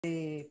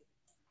the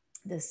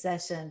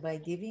session by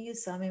giving you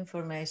some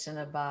information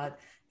about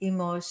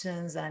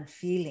emotions and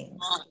feelings,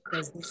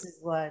 because this is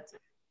what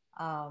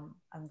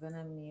I'm going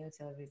to mute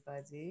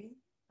everybody.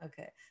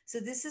 Okay. So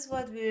this is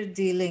what we're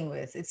dealing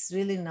with. It's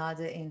really not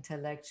an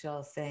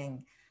intellectual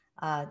thing.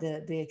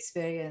 The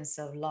experience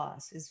of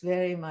loss is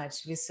very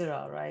much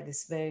visceral, right?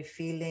 It's very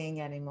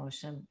feeling and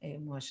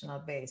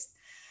emotional based.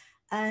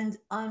 And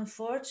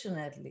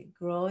unfortunately,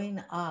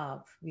 growing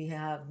up, we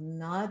have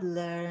not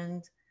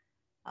learned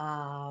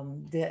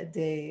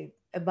the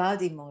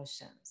about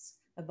emotions,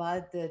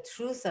 about the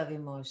truth of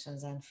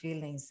emotions and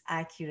feelings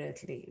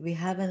accurately. We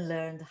haven't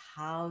learned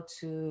how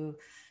to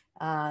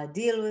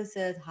deal with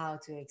it, how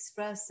to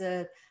express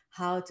it,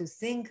 how to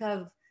think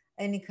of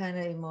any kind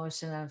of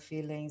emotion and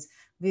feelings.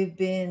 We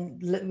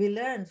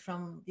learned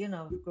from,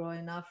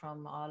 growing up,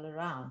 from all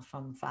around,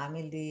 from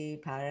family,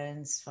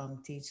 parents,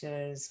 from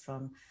teachers,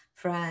 from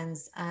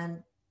friends.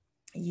 And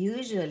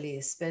usually,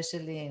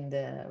 especially in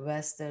the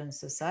Western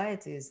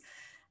societies,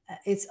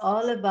 it's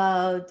all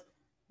about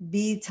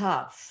be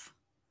tough.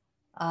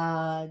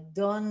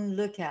 Don't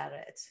look at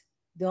it.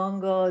 Don't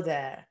go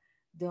there.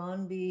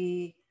 Don't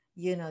be,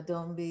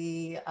 don't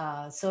be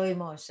so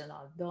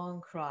emotional.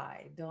 Don't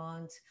cry.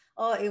 Don't,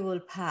 oh, it will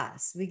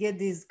pass. We get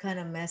these kind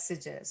of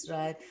messages,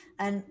 right?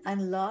 And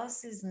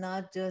loss is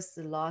not just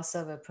the loss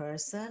of a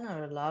person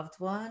or a loved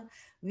one.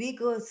 We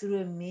go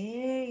through a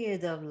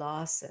myriad of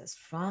losses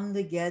from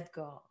the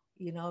get-go.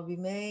 We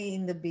may,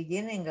 in the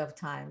beginning of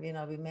time,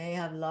 we may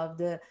have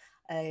loved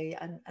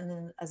and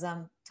then as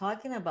I'm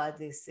talking about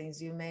these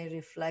things, you may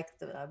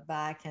reflect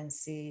back and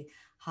see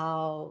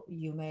how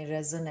you may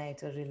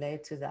resonate or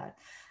relate to that.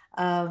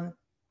 Um,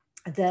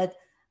 that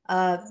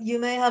you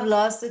may have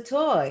lost a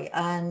toy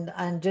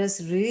and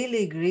just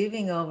really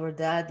grieving over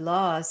that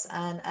loss,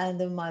 and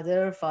the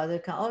mother or father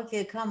come,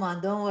 okay, come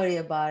on, don't worry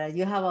about it,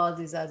 you have all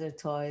these other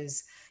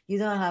toys, you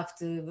don't have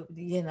to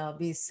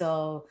be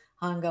so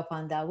hung up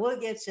on that, we'll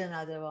get you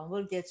another one,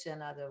 we'll get you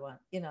another one,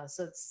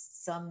 so it's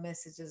some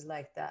messages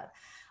like that.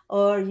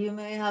 Or you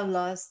may have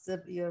lost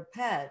your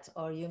pet,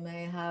 or you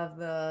may have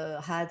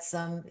had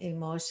some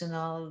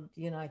emotional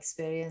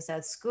experience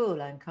at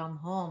school and come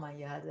home and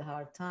you had a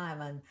hard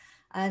time,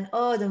 and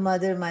oh, the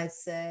mother might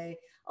say,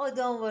 oh,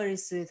 don't worry,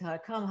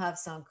 sweetheart, come have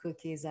some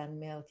cookies and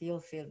milk, you'll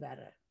feel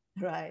better.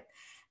 Right?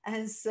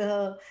 And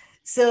so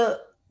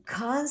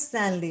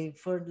constantly,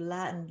 for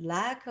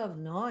lack of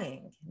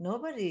knowing,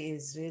 nobody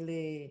is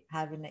really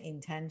having an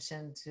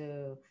intention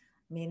to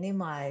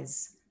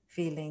minimize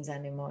feelings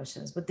and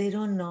emotions, but they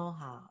don't know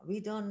how. We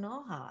don't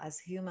know how. As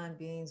human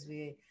beings,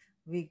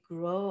 we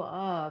grow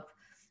up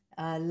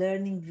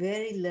learning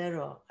very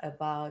little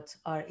about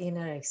our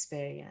inner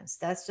experience.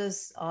 That's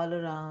just all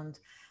around.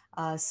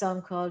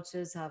 Some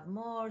cultures have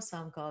more,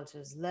 some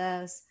cultures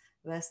less.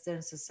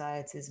 Western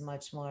society is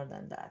much more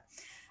than that.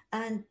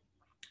 And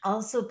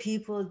also,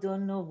 people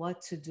don't know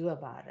what to do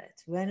about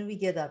it. When we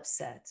get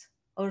upset,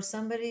 or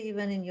somebody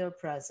even in your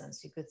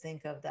presence, you could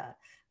think of that.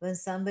 When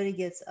somebody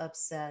gets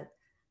upset,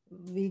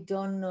 we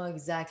don't know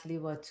exactly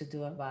what to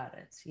do about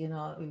it.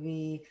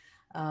 We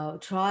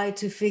try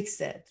to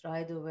fix it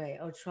right away,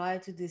 or try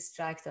to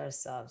distract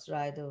ourselves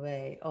right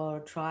away, or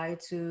try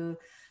to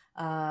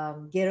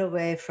get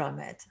away from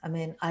it. I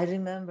mean, I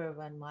remember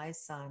when my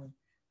son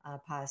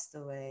passed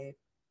away,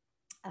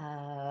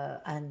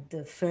 and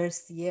the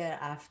first year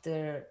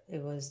after,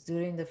 it was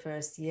during the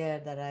first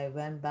year that I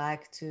went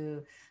back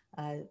to,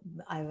 uh,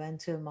 I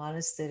went to a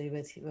monastery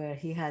where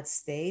he had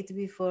stayed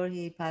before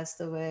he passed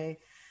away.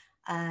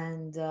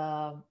 And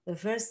the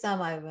first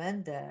time I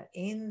went there,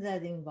 in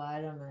that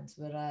environment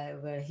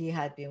where he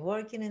had been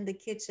working in the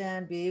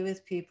kitchen, be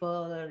with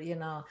people, or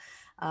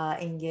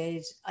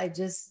engaged, I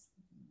just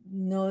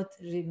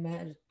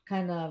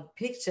kind of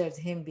pictured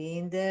him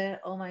being there.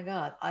 Oh my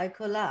God, I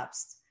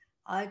collapsed.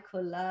 I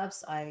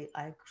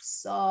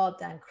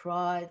sobbed and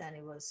cried, and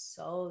it was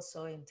so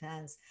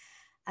intense.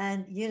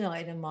 And in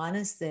a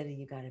monastery,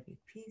 you got to be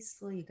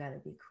peaceful, you got to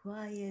be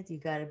quiet, you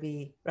got to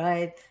be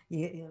right,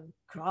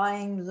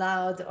 crying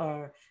loud,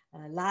 or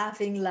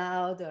laughing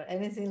loud, or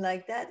anything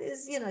like that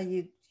is,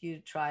 you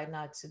try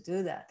not to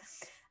do that.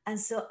 And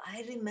so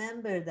I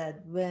remember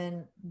that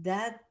when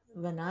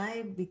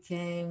I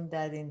became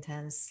that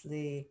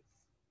intensely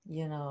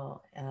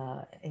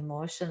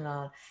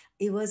emotional,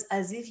 it was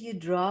as if you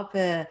drop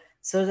a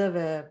sort of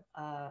a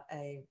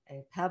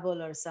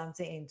pebble or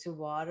something into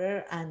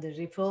water, and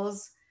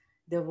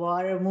the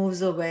water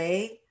moves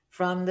away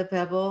from the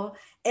pebble.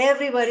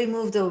 Everybody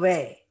moved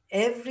away.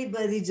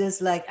 Everybody,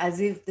 just like as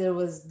if there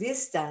was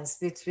distance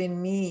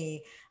between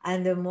me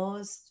and the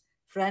most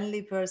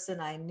friendly person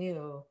I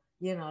knew,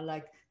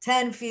 like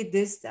 10 feet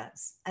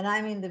distance. And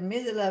I'm in the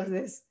middle of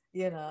this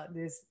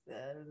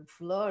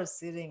floor,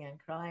 sitting and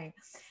crying.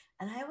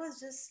 And I was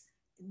just,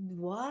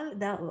 while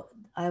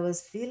I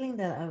was feeling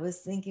that, I was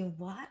thinking,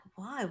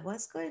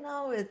 what's going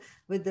on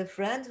with the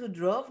friend who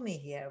drove me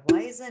here? Why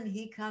isn't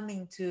he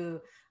coming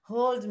to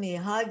hold me,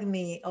 hug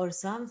me, or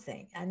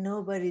something? And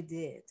nobody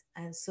did.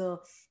 And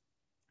so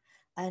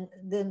And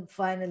then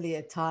finally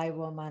a Thai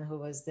woman who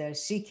was there,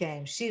 she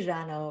came, she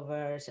ran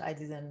over, I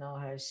didn't know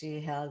her, she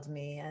held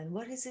me, and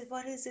what is it,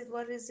 what is it,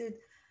 what is it?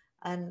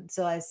 And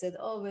so I said,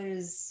 oh, where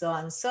is so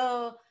and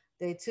so?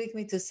 They took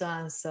me to so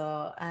and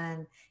so.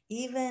 And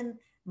even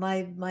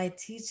my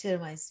teacher,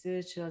 my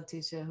spiritual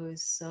teacher, who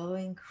is so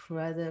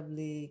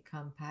incredibly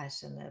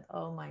compassionate,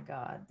 oh my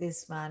God,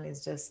 this man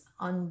is just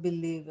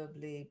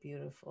unbelievably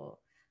beautiful,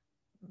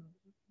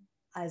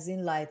 as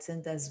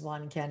enlightened as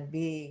one can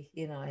be,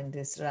 in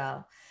this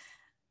realm.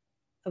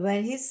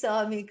 When he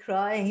saw me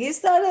crying, he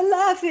started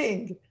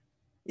laughing,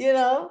 you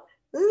know,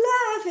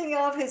 laughing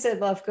off. He said,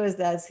 well, of course,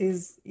 that's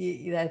his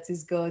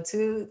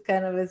go-to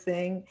kind of a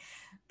thing.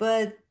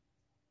 But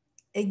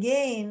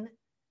again,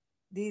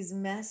 these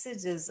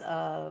messages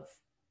of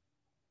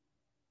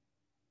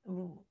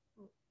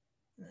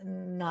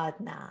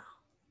not now,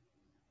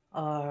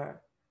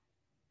 or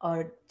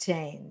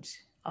change,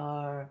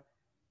 or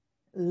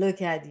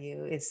look at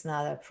you, it's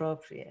not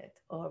appropriate,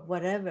 or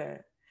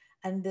whatever.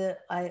 And the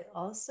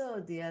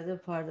other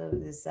part of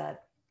it is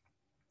that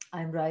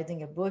I'm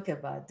writing a book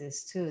about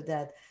this too,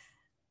 that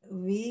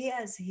we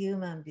as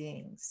human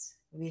beings,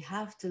 we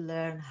have to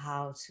learn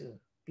how to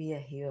be a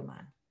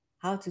human,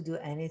 how to do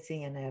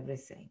anything and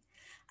everything.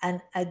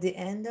 And at the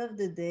end of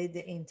the day,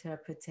 the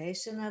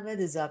interpretation of it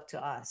is up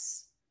to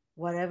us.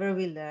 Whatever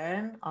we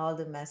learn, all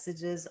the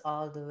messages,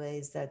 all the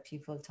ways that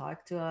people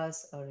talk to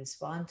us or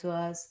respond to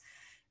us,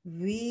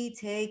 we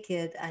take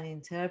it and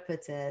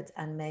interpret it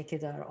and make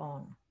it our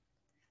own.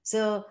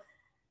 So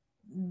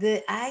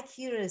the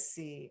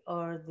accuracy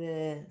or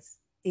the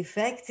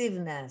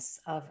effectiveness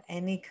of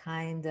any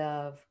kind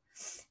of,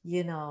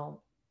 you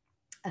know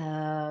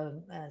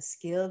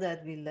skill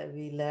that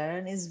we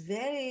learn is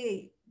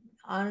very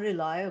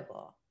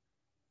unreliable.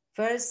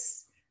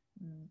 First,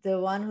 the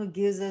one who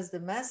gives us the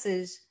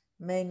message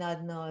may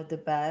not know it the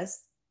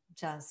best,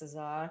 chances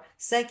are.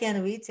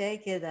 Second, we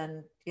take it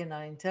and,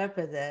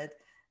 interpret it.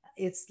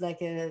 It's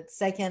like a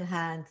second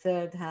hand,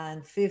 third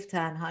hand, fifth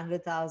hand,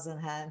 100,000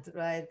 hand,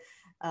 right?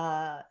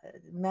 Uh,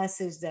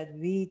 Message that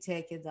we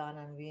take it on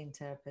and we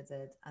interpret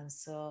it. And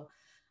so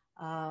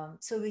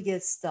we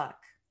get stuck,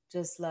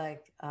 just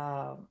like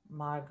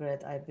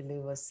Margaret, I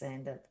believe, was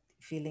saying, that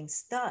feeling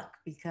stuck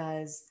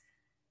because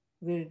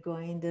we're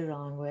going the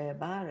wrong way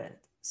about it.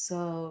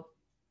 So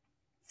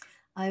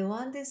I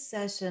want this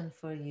session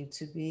for you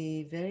to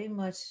be very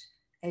much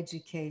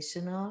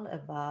educational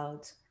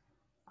about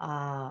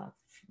uh,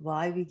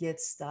 why we get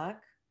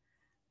stuck,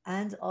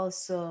 and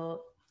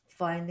also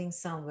finding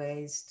some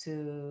ways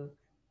to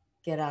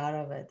get out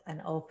of it,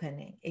 and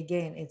opening.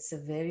 Again, it's a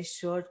very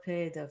short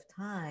period of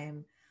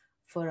time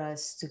for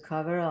us to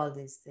cover all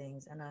these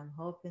things. And I'm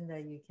hoping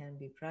that you can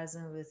be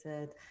present with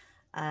it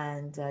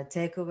and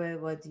take away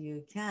what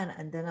you can.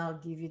 And then I'll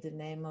give you the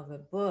name of a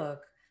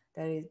book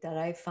that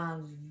I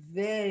found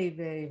very,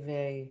 very,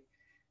 very,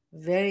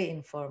 very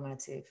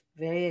informative,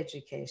 very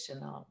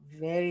educational,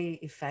 very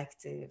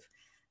effective.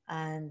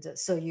 And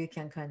so you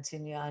can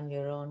continue on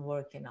your own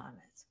working on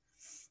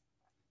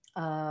it.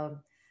 Um,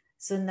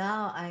 so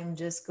now I'm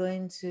just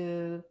going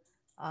to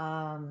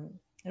um,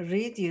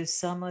 read you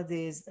some of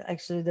these.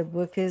 Actually, the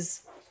book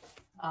is,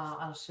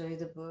 I'll show you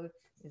the book.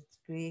 It's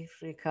Grief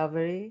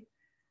Recovery.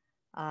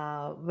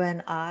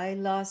 When I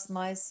lost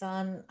my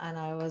son and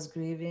I was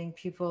grieving,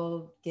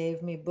 people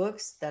gave me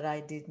books that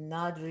I did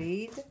not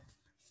read.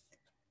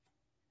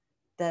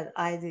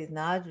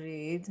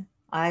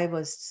 I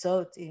was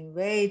so in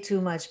way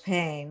too much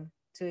pain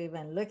to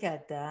even look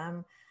at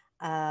them.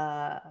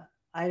 Uh,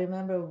 I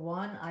remember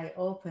one I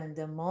opened,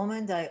 the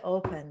moment I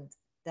opened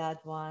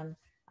that one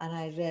and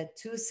I read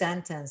two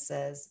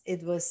sentences,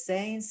 it was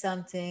saying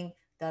something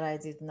that I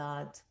did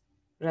not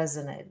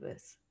resonate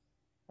with.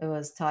 It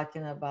was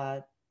talking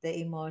about the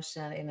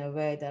emotion in a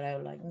way that I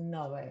was like,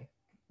 no way,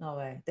 no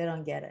way, they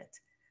don't get it,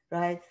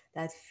 right?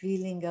 That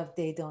feeling of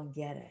they don't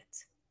get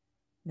it.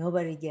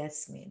 Nobody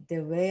gets me the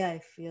way I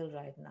feel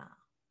right now.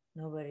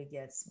 Nobody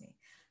gets me.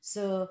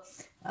 So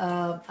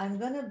I'm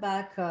going to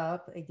back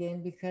up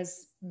again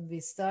because we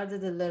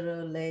started a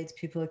little late.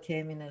 People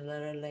came in a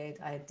little late.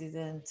 I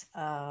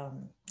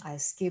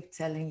skipped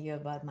telling you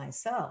about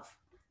myself.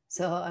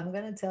 So I'm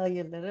going to tell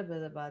you a little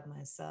bit about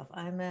myself.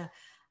 I'm a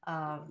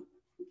um,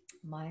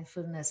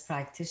 mindfulness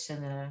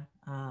practitioner,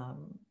 a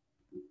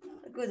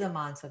good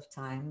amount of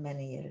time,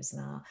 many years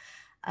now,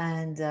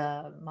 and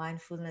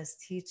mindfulness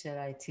teacher.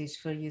 I teach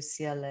for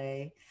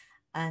UCLA,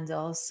 and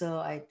also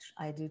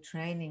I do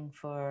training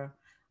for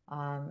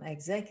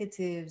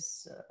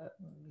executives,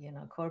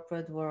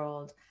 corporate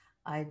world.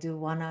 I do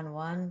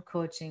one-on-one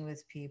coaching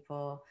with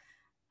people,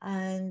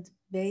 and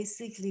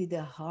basically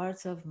the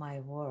heart of my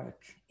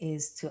work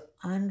is to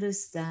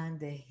understand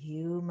the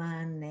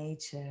human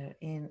nature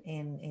in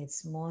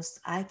its most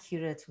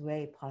accurate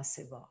way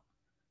possible,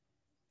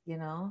 you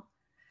know.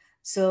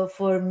 So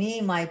for me,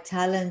 my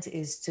talent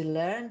is to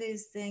learn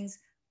these things,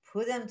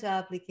 put them to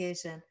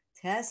application,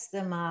 test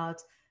them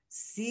out,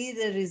 see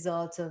the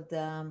results of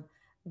them,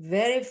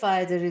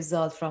 verify the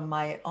result from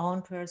my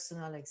own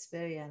personal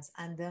experience,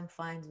 and then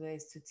find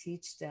ways to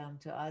teach them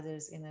to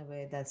others in a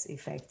way that's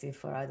effective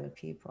for other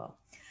people.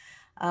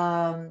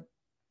 Um,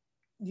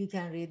 you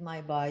can read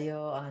my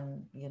bio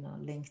on,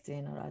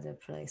 LinkedIn or other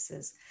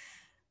places.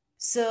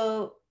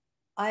 So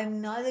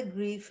I'm not a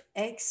grief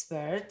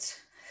expert,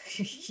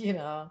 you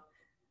know,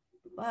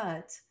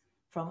 but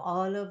from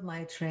all of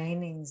my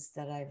trainings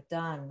that I've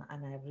done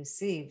and I've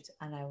received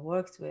and I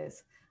worked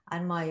with,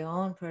 and my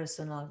own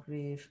personal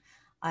grief,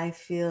 I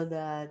feel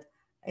that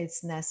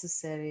it's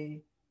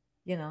necessary,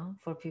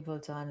 for people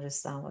to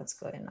understand what's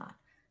going on.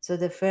 So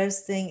the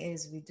first thing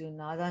is we do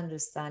not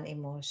understand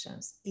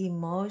emotions.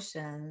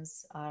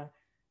 Emotions are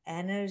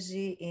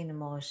energy in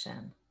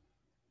motion.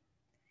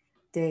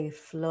 They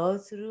flow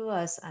through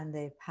us and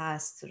they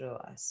pass through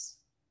us.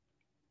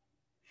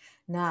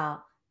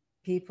 Now,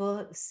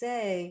 people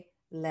say,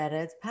 let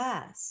it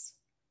pass.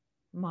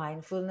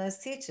 Mindfulness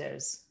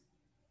teachers,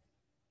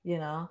 you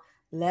know,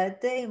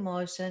 let the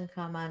emotion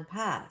come and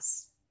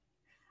pass.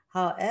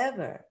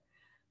 However,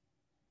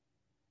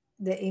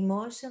 the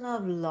emotion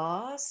of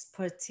loss,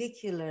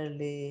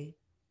 particularly,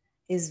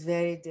 is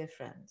very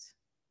different,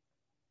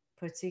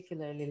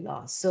 particularly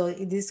loss. So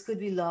this could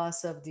be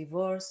loss of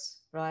divorce,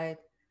 right?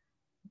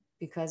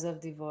 Because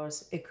of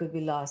divorce, it could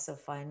be loss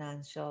of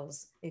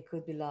financials, it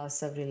could be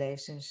loss of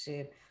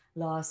relationship,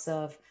 loss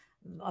of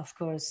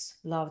course,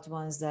 loved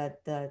ones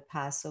that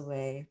pass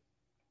away,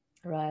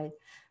 right?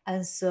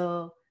 And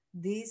so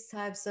these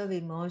types of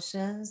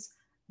emotions,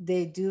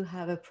 they do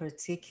have a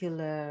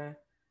particular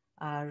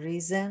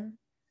reason,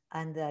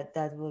 and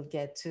that we'll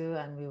get to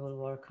and we will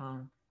work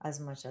on as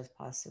much as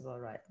possible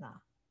right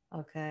now.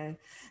 Okay,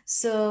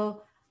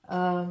 so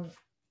um,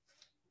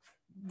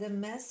 the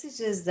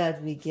messages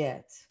that we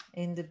get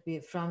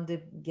from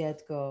the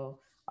get-go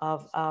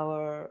of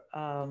our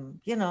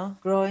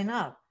growing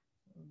up,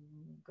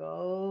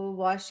 go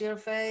wash your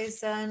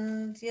face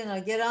and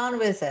get on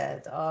with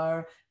it,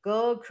 or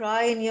go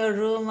cry in your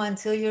room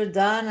until you're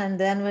done, and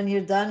then when you're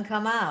done,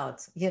 come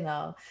out,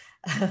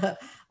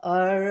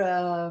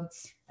 or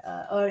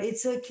or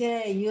it's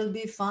okay, you'll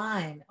be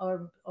fine,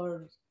 or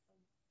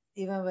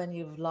even when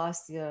you've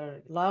lost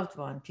your loved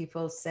one,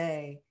 people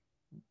say,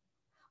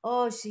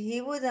 oh,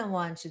 he wouldn't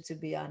want you to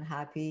be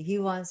unhappy. He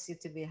wants you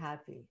to be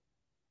happy,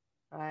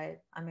 right?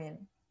 I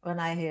mean, when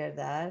I hear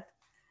that,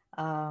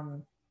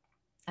 um,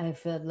 I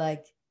feel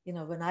like,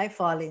 when I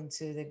fall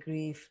into the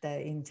grief, the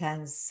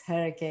intense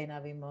hurricane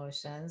of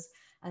emotions,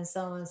 and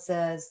someone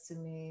says to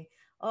me,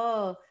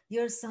 oh,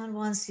 your son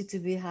wants you to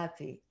be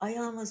happy, I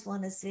almost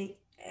want to say,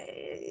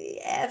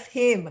 F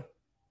him,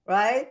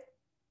 right?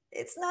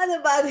 It's not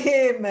about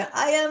him.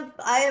 I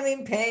am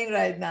in pain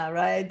right now,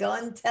 right?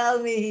 Don't tell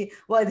me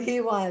what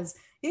he wants.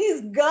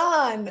 He's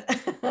gone.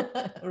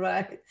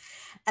 Right?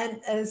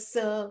 And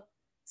so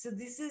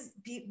this is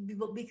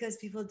people, because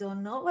people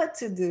don't know what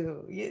to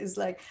do. It's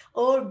like,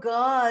 oh,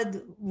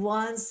 God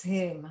wants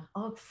him.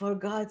 Oh, for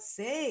God's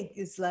sake.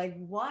 It's like,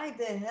 why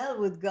the hell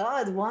would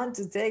God want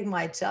to take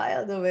my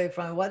child away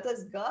from me? What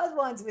does God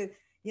want with,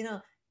 you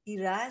know,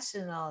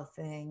 irrational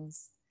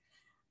things,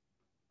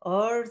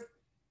 or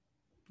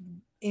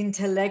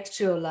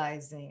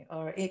intellectualizing,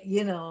 or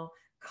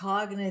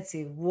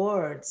cognitive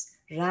words,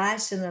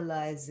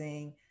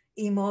 rationalizing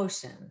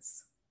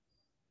emotions.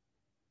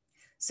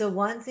 So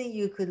one thing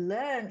you could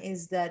learn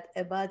is that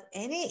about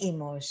any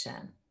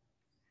emotion,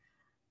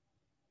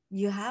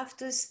 you have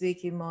to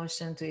speak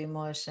emotion to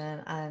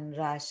emotion and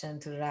ration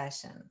to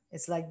ration.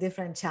 It's like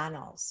different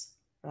channels,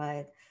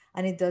 right?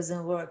 And it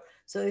doesn't work.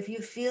 So if you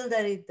feel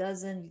that it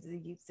doesn't,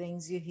 the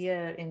things you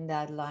hear in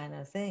that line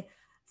of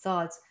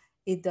thoughts,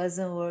 it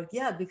doesn't work.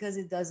 Yeah, because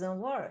it doesn't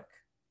work.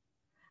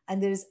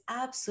 And there's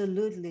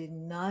absolutely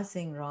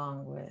nothing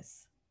wrong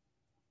with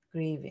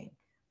grieving.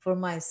 For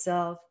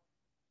myself,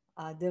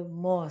 I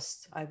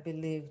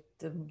believe,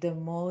 the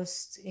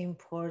most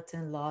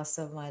important loss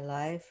of my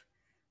life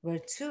were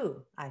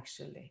two,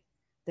 actually.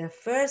 The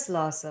first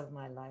loss of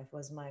my life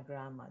was my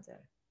grandmother,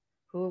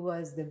 who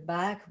was the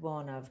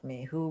backbone of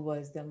me, who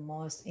was the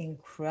most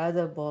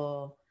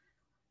incredible,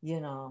 you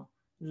know,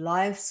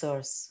 life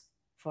source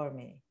for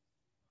me.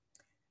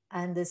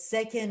 And the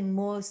second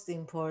most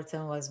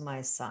important was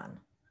my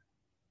son.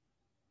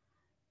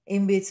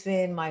 In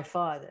between, my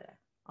father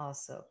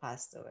also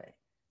passed away.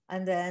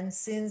 And then,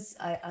 since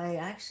I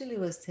actually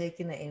was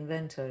taking an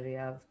inventory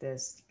of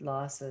these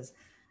losses,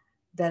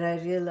 that I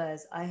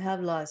realized I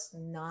have lost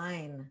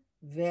 9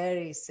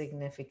 very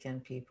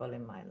significant people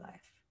in my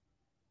life,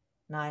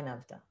 9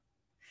 of them.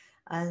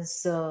 And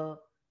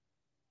so,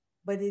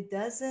 but it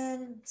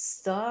doesn't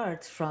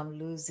start from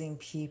losing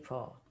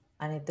people,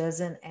 and it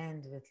doesn't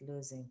end with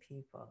losing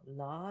people.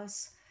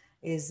 Loss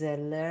is a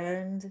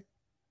learned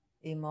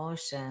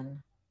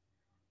emotion.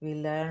 We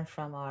learn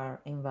from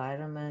our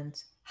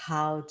environment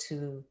how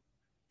to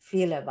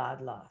feel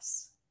about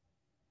loss.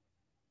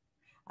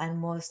 And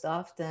most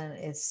often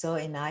it's so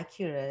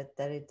inaccurate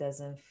that it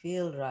doesn't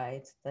feel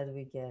right, that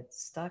we get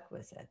stuck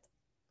with it.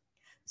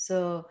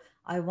 So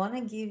I want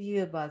to give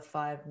you about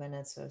 5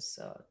 minutes or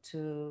so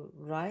to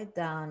write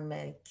down,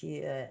 make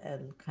a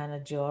kind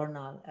of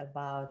journal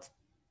about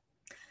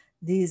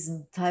these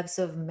types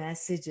of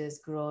messages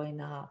growing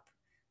up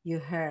you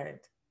heard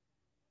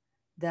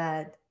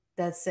that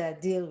said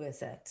deal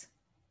with it,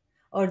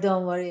 or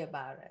don't worry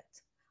about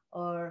it,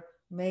 or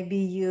maybe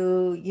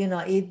you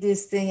eat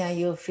this thing and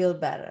you'll feel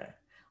better,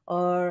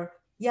 or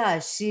yeah,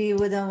 she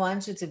wouldn't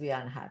want you to be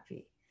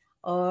unhappy,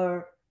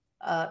 or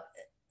uh,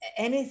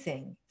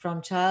 anything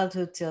from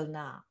childhood till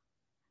now.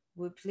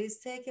 Would please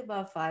take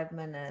about 5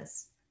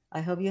 minutes.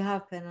 I hope you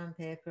have pen and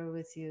paper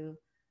with you,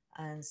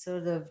 and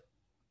sort of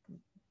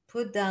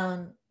put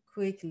down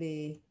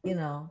quickly,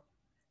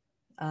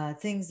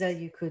 things that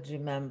you could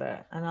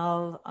remember. And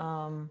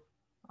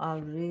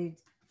I'll read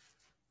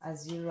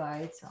as you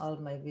write. I'll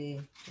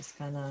maybe just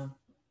kind of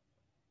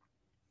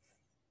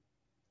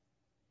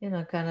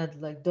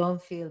like,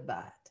 don't feel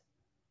bad,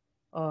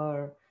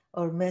 or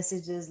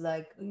messages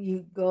like,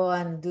 you go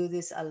and do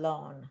this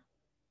alone,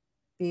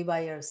 be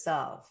by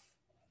yourself,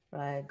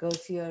 right? Go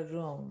to your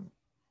room,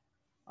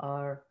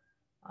 or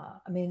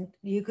I mean,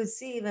 you could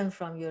see even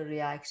from your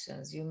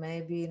reactions. You may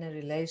be in a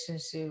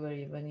relationship where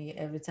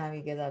every time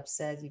you get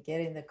upset, you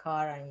get in the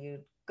car and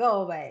you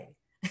go away,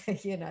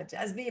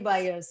 just be by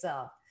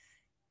yourself.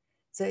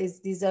 So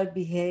these are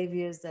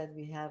behaviors that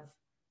we have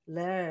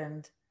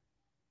learned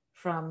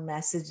from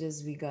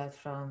messages we got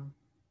from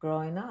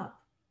growing up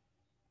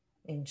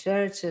in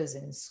churches,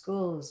 in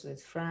schools,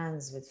 with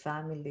friends, with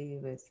family,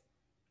 with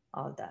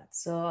all that.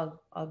 So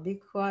I'll be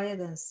quiet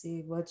and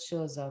see what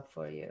shows up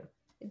for you.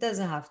 It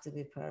doesn't have to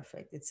be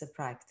perfect, it's a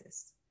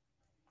practice.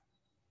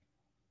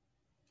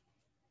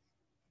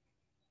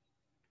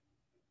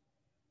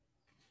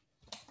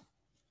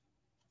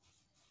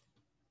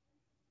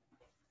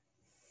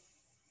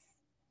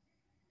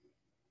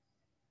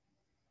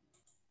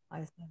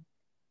 I think.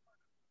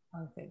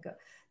 Okay, good.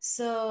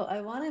 So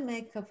I want to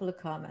make a couple of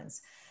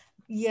comments.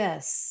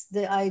 Yes,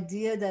 the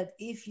idea that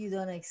if you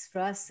don't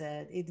express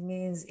it, it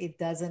means it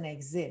doesn't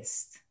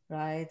exist,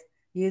 right?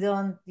 You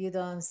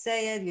don't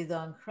say it, you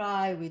don't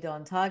cry, we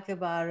don't talk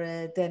about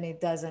it, then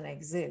it doesn't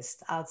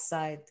exist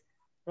outside,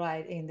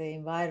 right, in the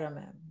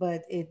environment.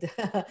 But it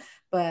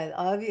but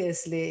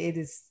obviously it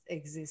is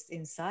exists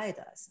inside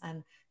us.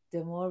 And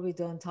the more we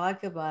don't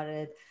talk about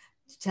it,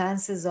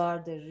 chances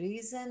are the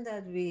reason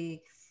that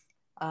we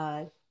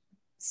uh,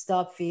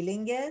 stop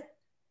feeling it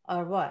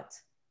or what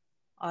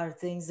are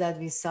things that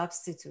we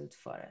substitute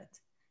for it.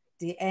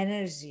 The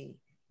energy,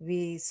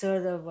 we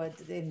sort of, what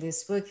in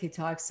this book he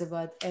talks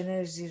about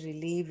energy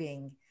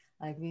relieving.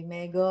 Like we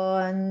may go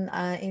on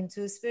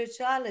into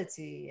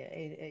spirituality,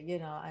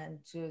 and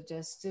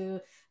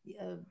to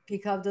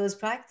pick up those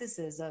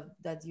practices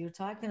that you're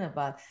talking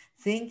about.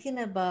 Thinking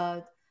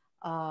about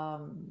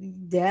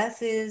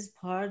death is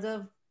part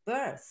of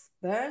birth.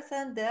 Birth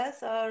and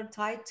death are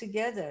tied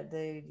together.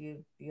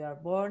 You are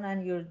born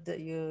and you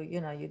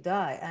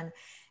die, and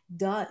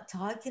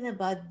talking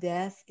about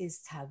death is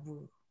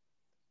taboo,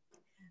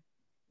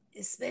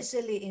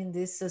 especially in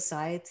this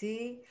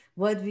society.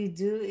 What we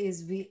do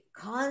is we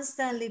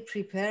constantly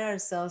prepare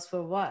ourselves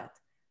for what?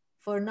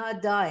 For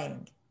not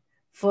dying,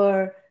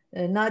 for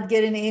not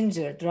getting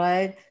injured,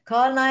 right?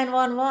 Call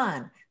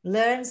 911,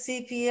 learn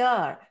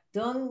CPR,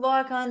 don't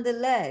walk on the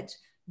ledge,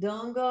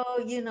 don't go,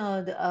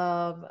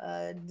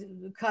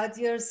 cut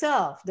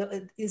yourself.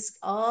 It's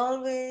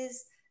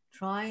always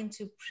trying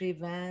to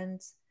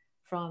prevent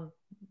from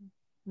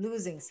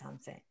losing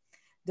something.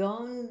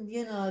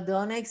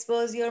 Don't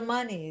expose your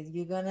money.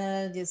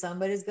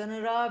 Somebody's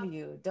gonna rob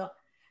you. Don't.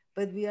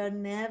 But we are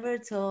never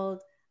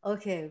told,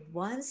 okay,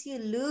 once you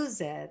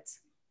lose it,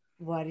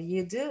 what do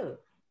you do?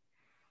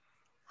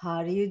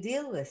 How do you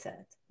deal with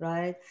it,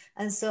 right?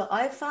 And so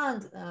I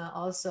found,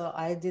 also,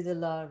 I did a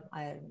lot.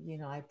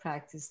 I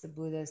practiced the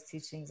Buddha's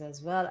teachings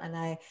as well,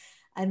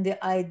 and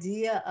the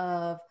idea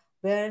of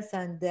birth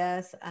and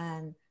death,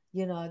 and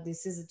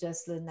this is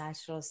just the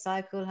natural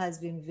cycle, has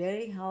been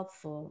very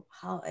helpful.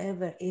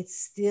 However, it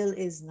still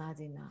is not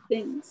enough.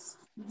 Things.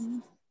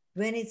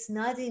 When it's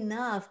not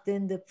enough,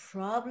 then the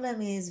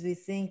problem is we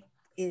think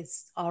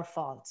it's our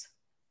fault,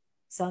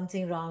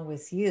 something wrong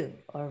with you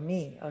or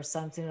me, or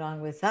something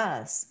wrong with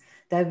us,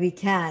 that we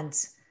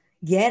can't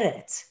get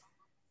it.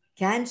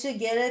 Can't you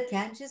get it?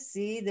 Can't you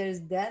see there's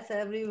death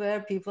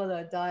everywhere? People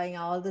are dying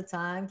all the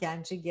time.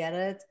 Can't you get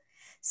it?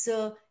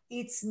 So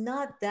it's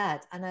not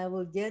that. And I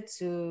will get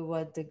to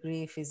what the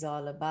grief is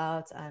all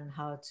about and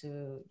how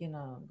to,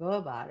 go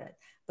about it.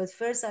 But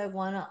first, I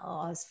want to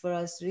ask for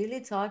us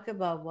really talk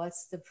about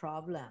what's the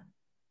problem.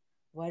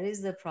 What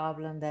is the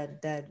problem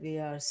that we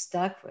are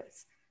stuck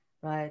with,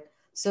 right?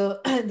 So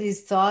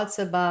these thoughts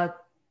about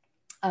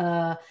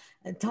uh,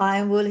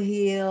 time will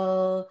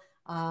heal.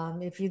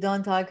 If you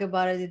don't talk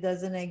about it, it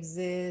doesn't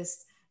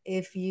exist.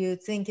 If you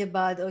think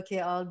about, okay,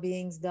 all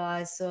beings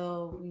die,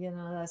 so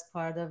that's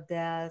part of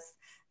death.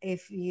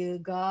 If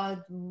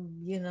God,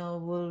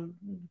 will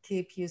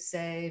keep you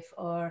safe,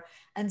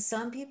 and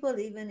some people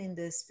even in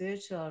the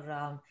spiritual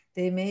realm,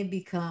 they may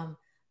become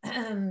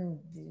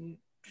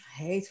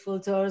hateful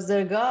towards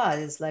their God.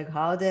 It's like,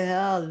 how the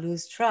hell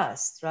lose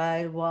trust,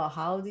 right? Well,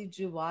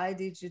 why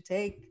did you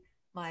take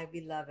my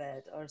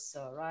beloved or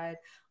so, right?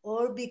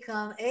 Or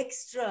become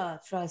extra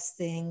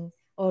trusting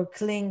or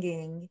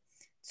clinging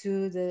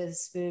to the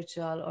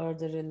spiritual or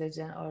the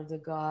religion or the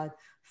God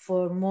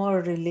for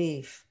more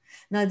relief.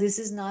 Now, this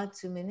is not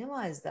to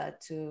minimize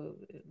that, to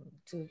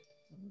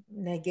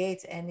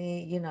negate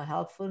any,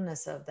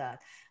 helpfulness of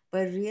that,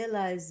 but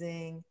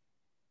realizing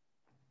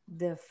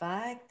the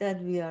fact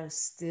that we are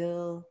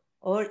still,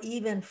 or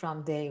even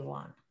from day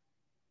one,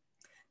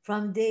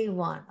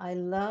 I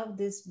love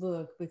this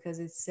book because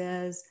it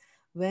says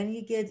when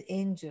you get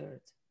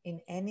injured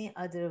in any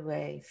other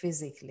way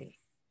physically,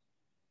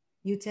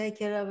 you take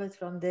care of it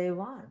from day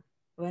one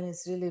when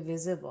it's really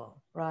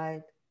visible,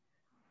 right?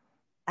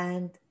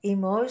 And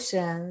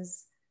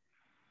emotions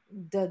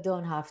that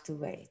don't have to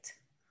wait.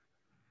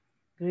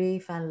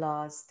 Grief and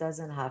loss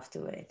doesn't have to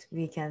wait.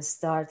 We can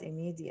start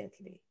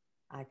immediately,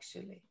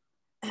 actually,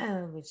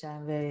 which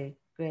I'm very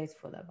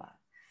grateful about.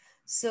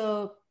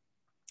 So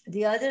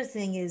the other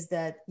thing is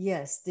that,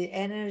 yes, the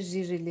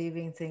energy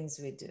relieving things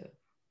we do,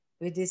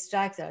 we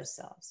distract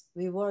ourselves,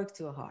 we work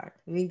too hard,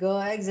 we go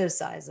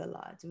exercise a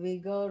lot, we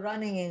go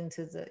running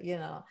into the,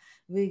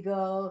 we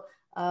go,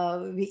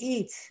 we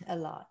eat a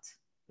lot,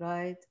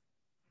 right?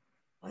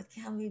 What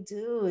can we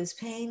do? It's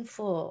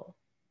painful.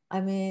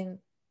 I mean,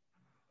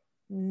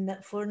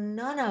 for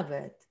none of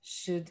it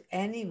should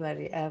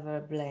anybody ever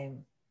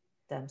blame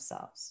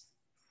themselves,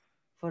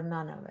 for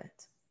none of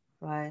it,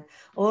 right?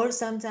 Or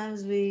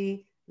sometimes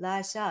we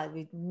lash out,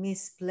 we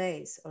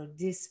misplace or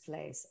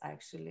displace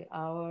actually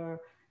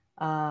our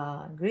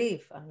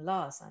grief and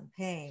loss and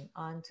pain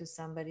onto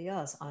somebody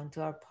else,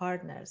 onto our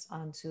partners,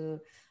 onto,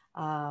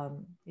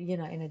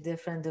 in a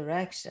different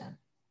direction.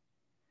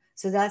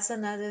 So that's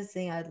another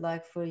thing I'd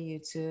like for you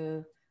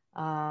to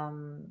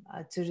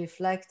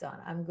reflect on.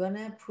 I'm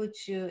gonna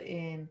put you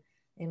in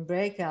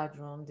breakout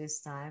room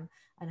this time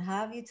and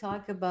have you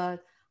talk about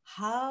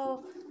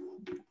how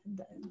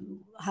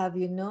have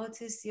you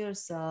noticed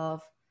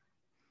yourself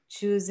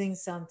choosing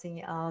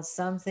something else,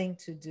 something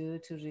to do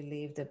to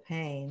relieve the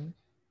pain,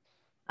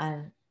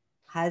 and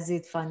has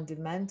it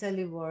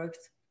fundamentally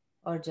worked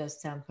or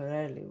just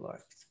temporarily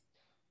worked?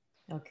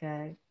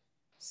 Okay,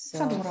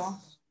 so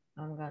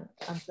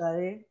I'm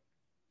sorry.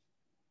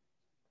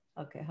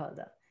 Okay, hold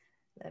on.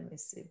 Let me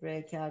see.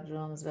 Breakout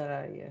rooms, where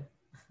are you?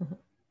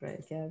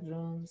 Breakout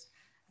rooms.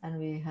 And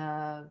we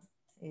have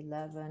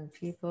 11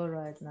 people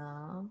right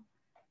now.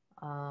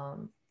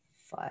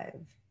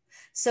 5.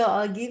 So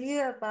I'll give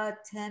you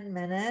about 10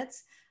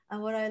 minutes.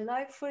 And what I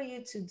like for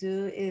you to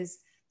do is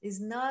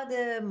not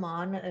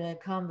a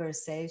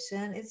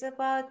conversation. It's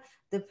about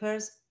the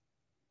person.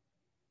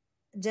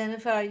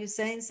 Jennifer, are you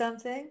saying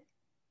something?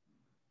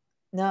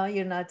 No,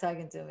 you're not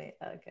talking to me.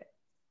 Okay.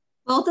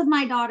 Both of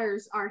my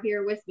daughters are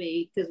here with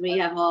me because we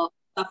have all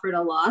suffered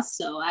a loss.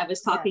 So I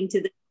was talking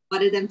to them,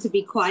 wanted them to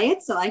be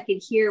quiet so I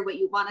could hear what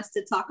you want us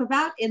to talk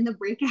about in the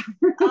breakout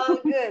room. Oh,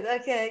 good.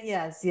 Okay.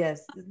 Yes.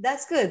 Yes.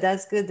 That's good.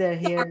 That's good. They're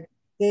here.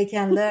 They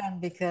can learn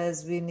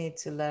because we need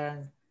to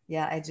learn.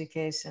 Yeah.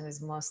 Education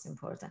is most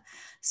important.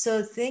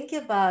 So think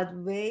about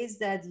ways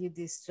that you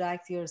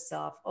distract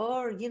yourself,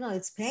 or,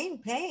 it's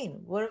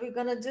pain. What are we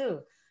going to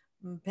do?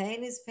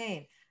 Pain is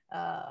pain.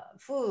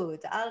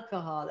 Food,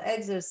 alcohol,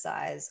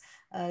 exercise,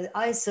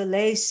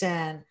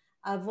 isolation,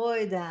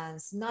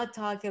 avoidance, not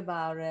talk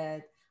about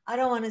it. I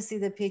don't want to see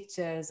the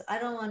pictures. I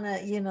don't want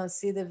to,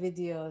 see the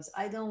videos.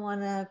 I don't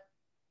want to,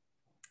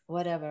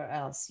 whatever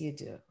else you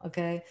do.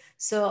 Okay.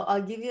 So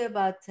I'll give you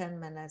about 10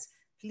 minutes.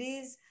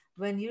 Please,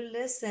 when you're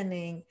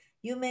listening,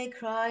 you may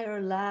cry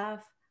or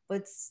laugh,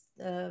 but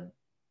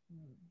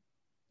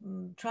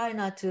try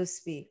not to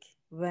speak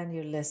when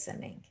you're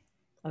listening.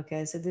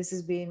 Okay, so this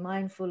is being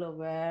mindful,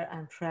 aware,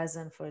 and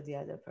present for the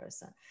other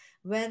person.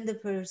 When the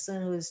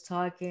person who is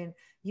talking,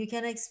 you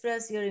can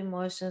express your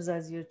emotions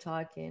as you're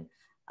talking.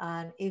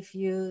 And if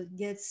you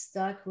get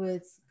stuck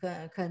with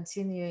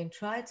continuing,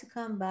 try to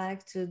come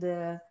back to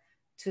the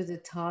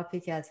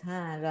topic at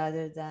hand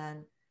rather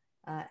than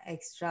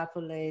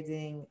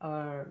extrapolating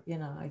or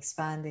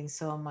expanding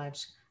so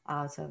much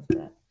out of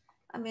the.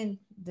 I mean,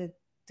 do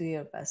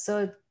your best.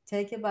 So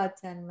take about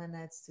 10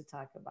 minutes to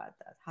talk about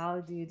that. How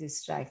do you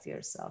distract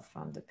yourself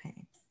from the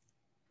pain?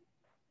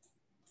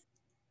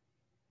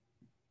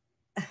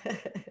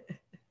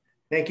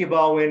 Thank you,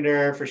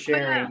 Balwinder, for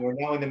sharing. We're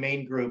now in the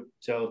main group,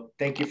 so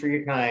thank you for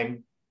your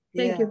time.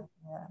 Thank you.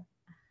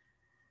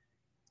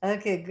 Yeah.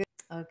 Okay, good.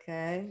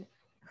 Okay.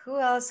 Who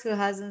else who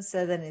hasn't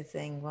said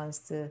anything wants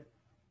to?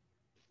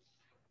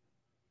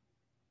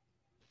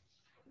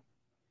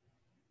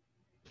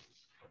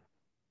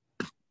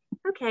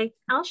 Okay,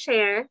 I'll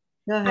share.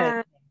 Go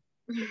ahead.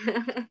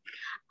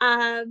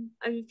 I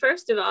mean,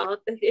 first of all,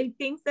 the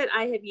things that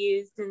I have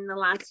used in the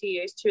last few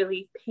years to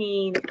relieve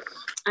pain,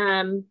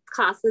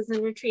 classes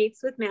and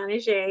retreats with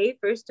Manijeh,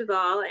 first of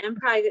all, and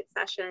private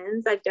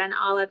sessions. I've done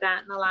all of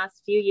that in the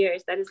last few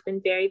years. That has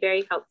been very,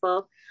 very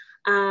helpful.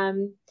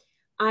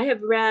 I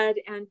have read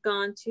and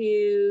gone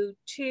to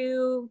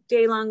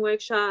 2-day-long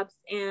workshops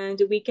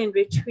and a weekend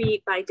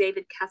retreat by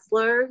David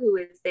Kessler, who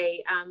is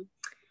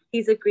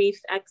he's a grief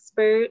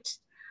expert.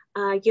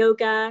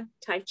 Yoga,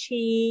 Tai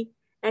Chi,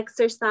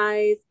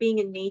 exercise, being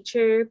in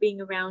nature, being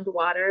around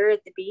water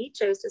at the beach.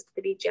 I was just at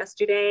the beach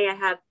yesterday. I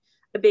have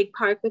a big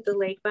park with a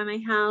lake by my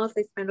house.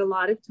 I spend a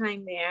lot of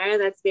time there.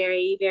 That's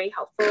very, very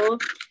helpful.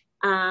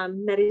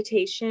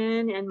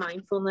 Meditation and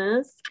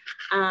mindfulness.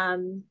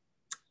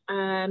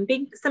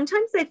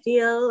 Sometimes I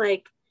feel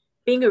like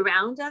being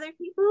around other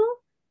people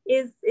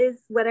is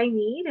what I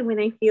need. And when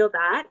I feel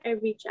that, I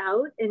reach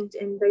out and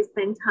I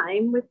spend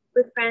time with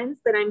friends,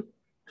 but I'm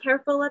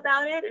careful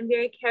about it. I'm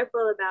very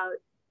careful about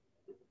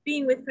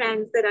being with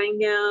friends that I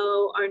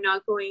know are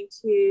not going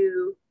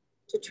to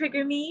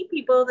trigger me,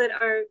 people that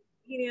are,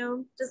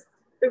 just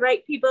the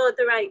right people at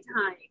the right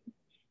time.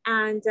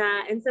 And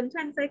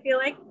sometimes I feel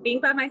like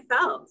being by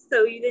myself.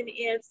 So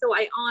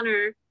I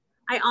honor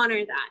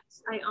that.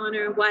 I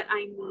honor what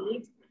I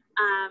need.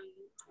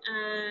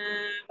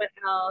 What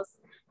else?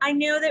 I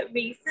know that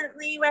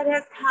recently what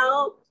has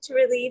helped to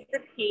relieve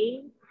the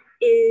pain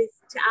is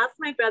to ask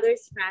my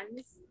brother's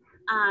friends,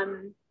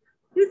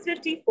 who's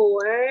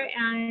 54,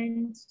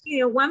 and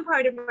one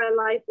part of our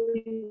life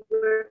we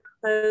were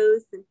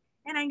close,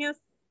 and I know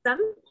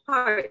some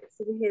parts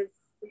of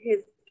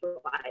his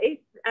life,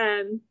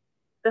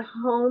 the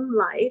home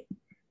life,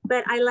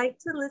 but I like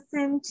to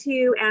listen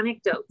to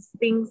anecdotes,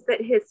 things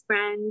that his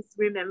friends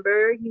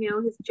remember,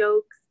 his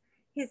jokes,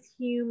 his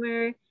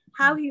humor,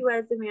 how he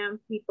was around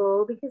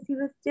people, because he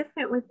was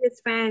different with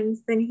his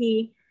friends than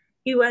he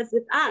was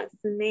with us,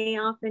 and they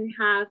often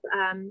have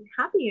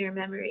happier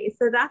memories.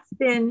 So that's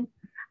been,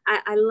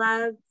 I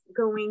love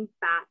going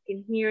back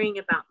and hearing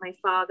about my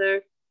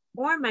father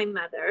or my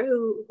mother,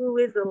 who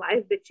is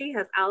alive, but she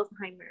has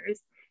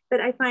Alzheimer's. But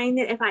I find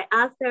that if I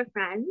ask their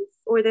friends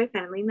or their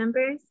family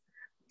members,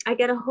 I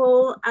get a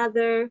whole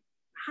other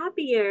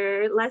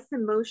happier, less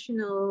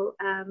emotional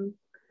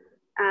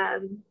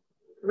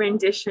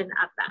rendition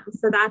of them.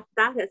 So that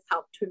has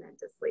helped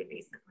tremendously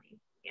recently.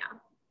 Yeah.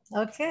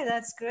 Okay,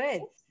 that's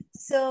great.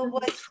 So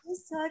what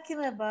she's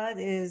talking about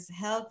is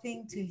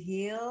helping to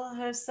heal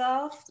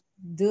herself,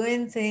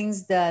 doing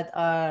things that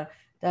are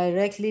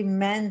directly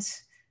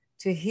meant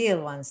to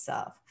heal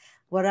oneself.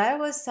 What I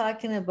was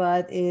talking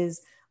about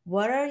is,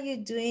 what are you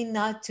doing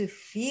not to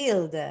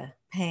feel the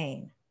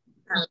pain?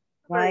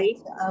 Right?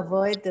 Sorry.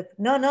 Avoid the,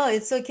 no,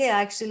 it's okay.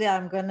 Actually,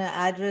 I'm going to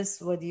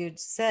address what you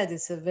said.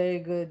 It's a very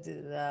good,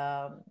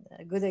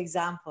 good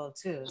example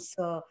too.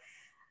 So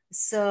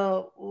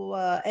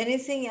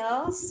anything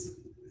else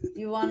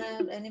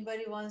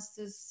anybody wants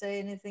to say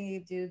anything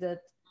you do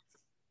that?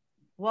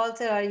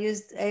 Walter, are you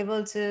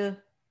able to?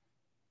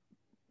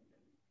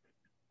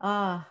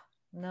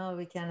 No,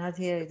 we cannot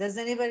hear you. Does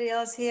anybody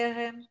else hear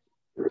him?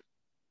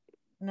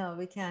 No,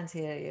 we can't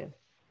hear you.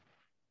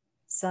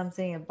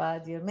 Something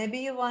about you. Maybe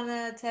you want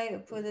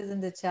to put it in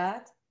the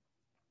chat.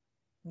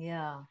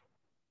 Yeah.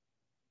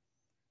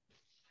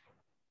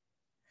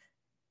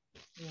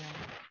 Yeah.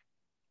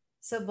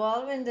 So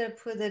Balwinder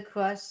put a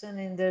question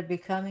in there: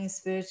 becoming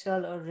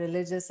spiritual or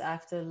religious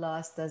after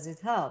loss, does it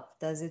help?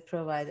 Does it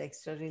provide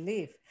extra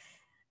relief?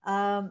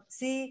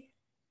 See,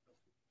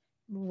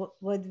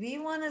 what we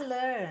want to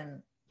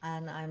learn,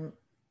 and I'm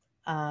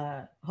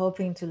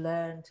hoping to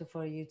learn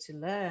for you to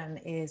learn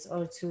is,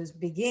 or to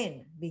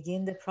begin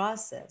the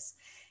process,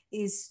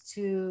 is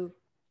to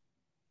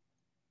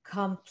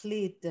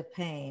complete the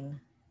pain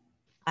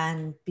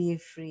and be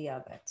free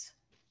of it,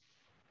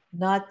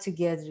 not to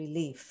get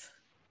relief.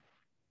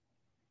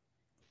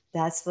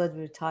 That's what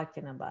we're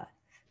talking about.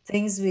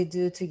 Things we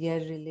do to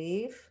get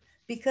relief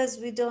because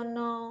we don't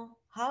know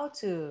how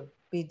to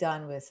be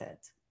done with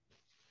it.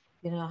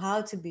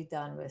 How to be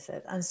done with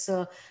it. And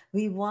so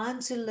we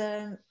want to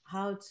learn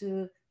how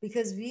to,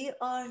 because we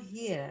are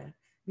here,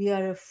 we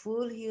are a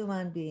full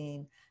human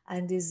being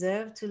and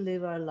deserve to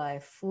live our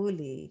life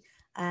fully.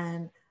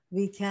 And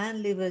we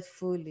can live it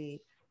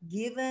fully,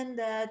 given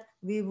that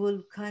we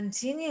will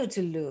continue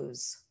to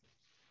lose.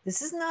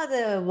 This is not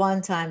a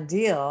one-time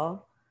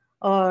deal,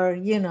 or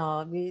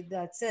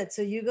that's it.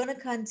 So you're going to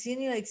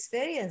continue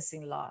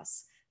experiencing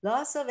loss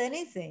of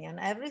anything and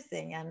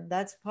everything, and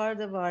that's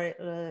part of our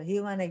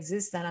human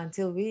existence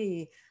until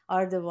we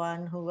are the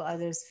one who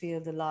others feel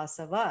the loss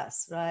of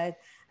us, right?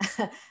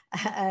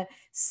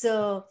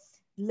 So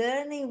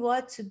learning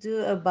what to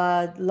do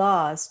about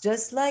loss,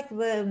 just like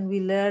when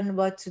we learn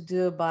what to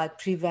do about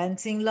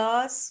preventing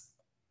loss,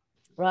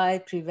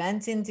 right?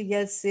 Preventing to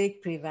get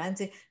sick,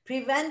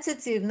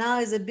 preventative now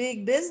is a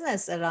big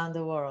business around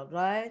the world,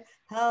 right?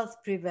 Health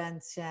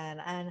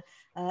prevention and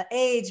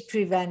age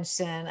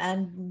prevention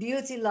and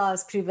beauty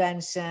loss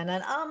prevention.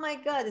 And oh my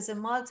God, it's a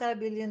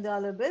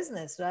multi-billion-dollar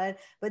business, right?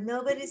 But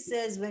nobody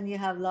says when you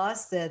have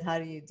lost it, how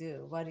do you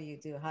do? What do you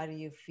do? How do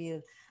you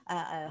feel?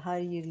 How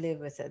do you live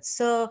with it?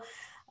 So,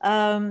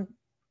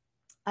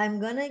 I'm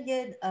gonna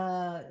get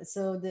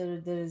so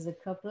there is a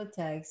couple of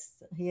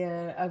texts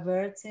here.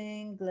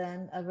 Averting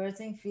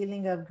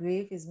feeling of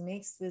grief is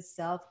mixed with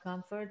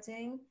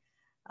self-comforting.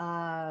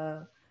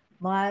 Uh,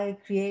 my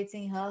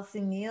creating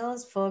healthy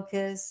meals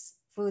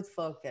food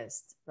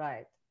focused,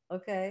 right?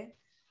 Okay.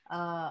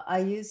 I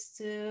used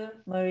to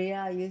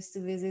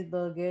visit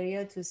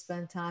Bulgaria to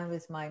spend time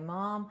with my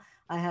mom.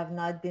 I have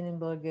not been in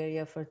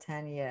Bulgaria for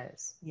 10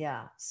 years.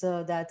 Yeah.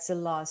 So that's a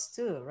loss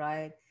too,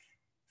 right?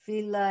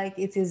 Feel like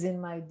it is in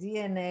my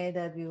DNA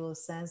that we will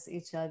sense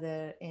each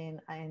other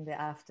in the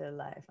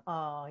afterlife.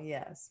 Oh,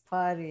 yes,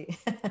 party.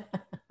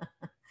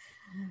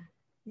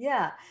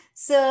 Yeah.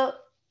 So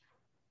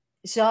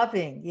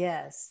shopping,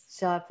 yes.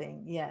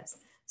 Shopping, yes.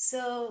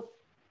 So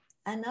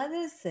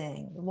another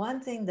thing, one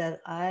thing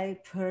that I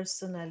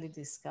personally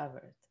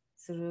discovered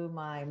through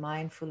my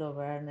mindful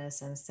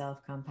awareness and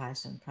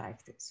self-compassion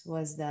practice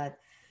was that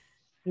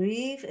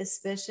grief,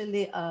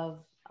 especially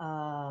of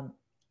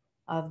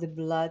the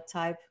blood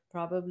type,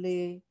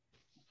 probably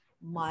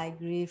my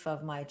grief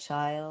of my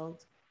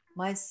child.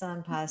 My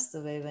son passed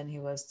away when he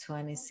was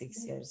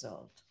 26 years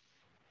old.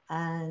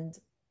 And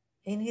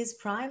in his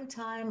prime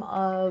time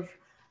of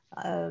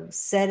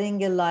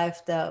setting a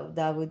life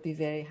that would be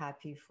very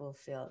happy,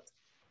 fulfilled,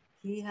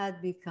 he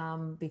had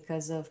become,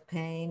 because of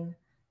pain,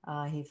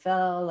 he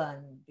fell,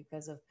 and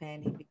because of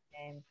pain, he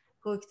became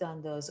hooked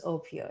on those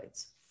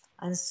opioids.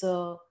 And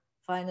so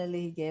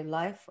finally, he gave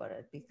life for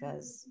it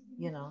because,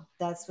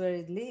 that's where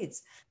it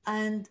leads.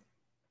 And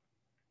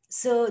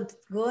so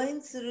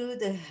going through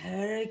the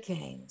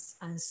hurricanes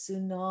and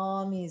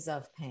tsunamis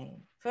of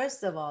pain.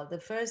 First of all, the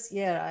first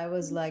year I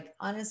was like,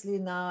 honestly,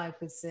 now I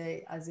could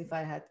say as if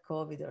I had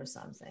COVID or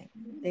something,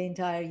 the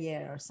entire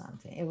year or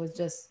something. It was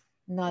just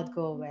not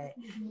go away.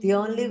 The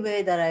only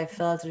way that I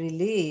felt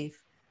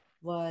relief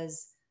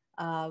was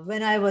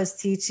when I was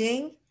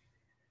teaching.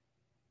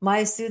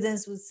 My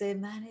students would say,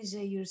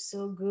 Manager, you're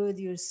so good,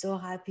 you're so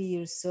happy,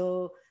 you're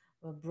so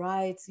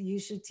bright, you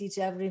should teach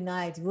every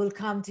night, we'll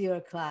come to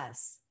your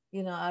class.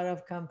 Out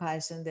of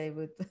compassion, they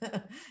would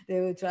they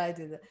would try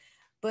to do.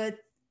 But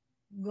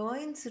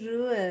going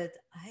through it,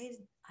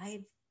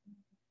 I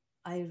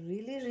I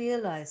really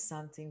realized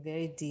something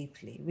very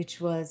deeply, which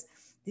was,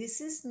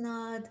 this is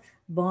not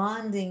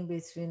bonding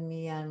between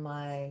me and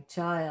my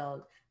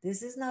child.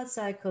 This is not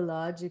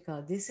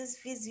psychological. This is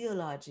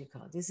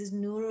physiological. This is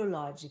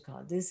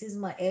neurological. This is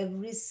my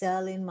every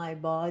cell in my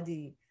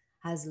body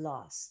has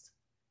lost.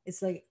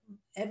 It's like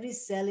every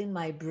cell in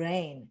my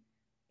brain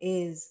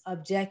is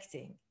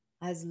objecting,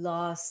 has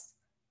lost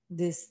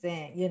this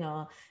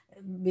thing,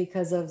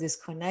 because of this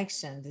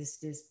connection,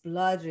 this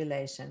blood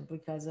relation,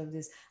 because of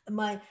this.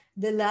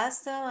 The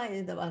last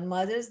time on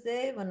Mother's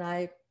Day, when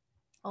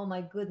oh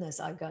my goodness,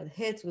 I got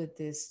hit with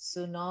this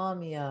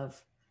tsunami of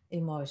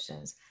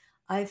emotions.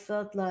 I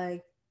felt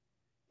like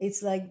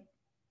it's like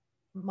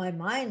my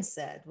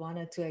mindset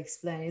wanted to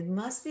explain it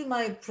must be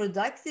my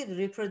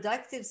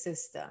reproductive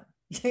system.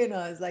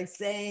 It's like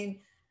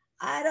saying,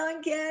 I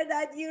don't care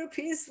that you're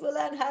peaceful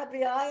and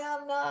happy. I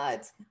am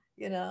not,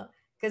 you know,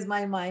 because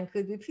my mind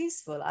could be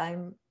peaceful.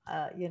 I'm,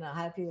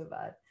 happy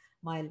about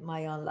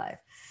my own life.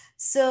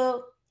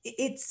 So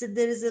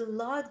there is a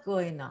lot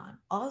going on.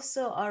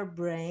 Also, our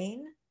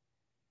brain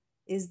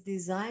is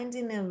designed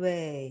in a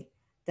way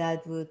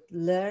that would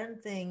learn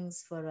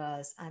things for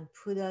us and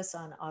put us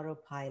on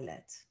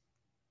autopilot,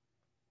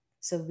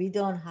 so we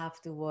don't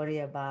have to worry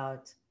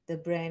about, the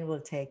brain will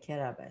take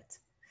care of it.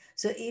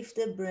 So if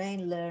the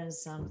brain learns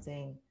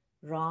something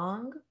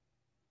wrong,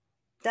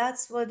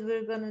 that's what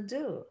we're going to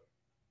do.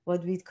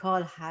 What we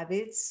call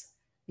habits,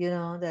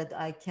 that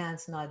I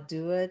can't not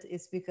do it,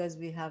 it's because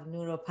we have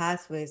neural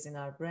pathways in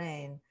our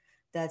brain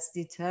that's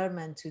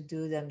determined to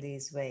do them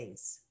these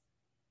ways,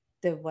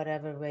 the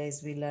whatever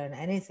ways we learn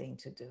anything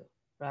to do,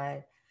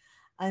 right?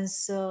 And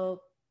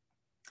so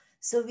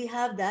we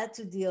have that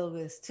to deal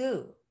with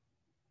too.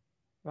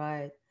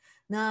 Right.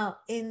 Now,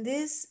 in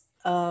this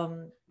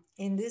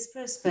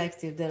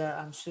perspective, there are,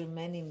 I'm sure,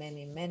 many,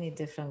 many, many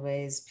different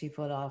ways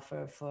people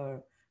offer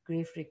for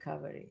grief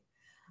recovery.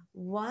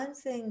 One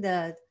thing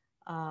that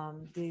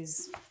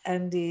these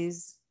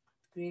MDs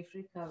grief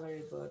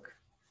recovery book,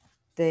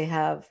 they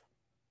have,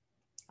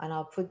 and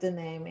I'll put the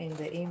name in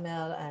the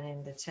email and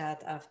in the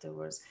chat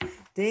afterwards.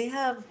 They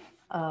have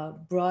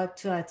brought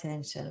to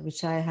attention,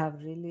 which I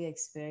have really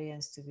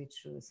experienced to be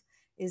truth,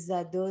 is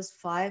that those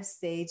 5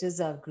 stages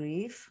of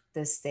grief,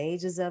 the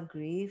stages of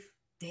grief,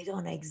 they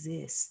don't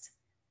exist.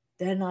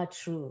 They're not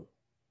true,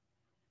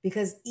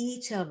 because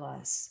each of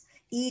us,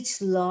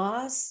 each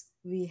loss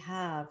we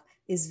have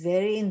is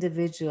very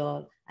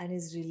individual and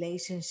is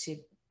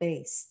relationship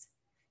based.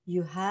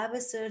 You have a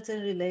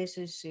certain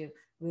relationship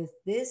with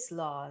this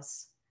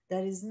loss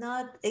that is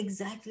not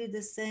exactly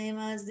the same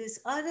as this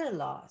other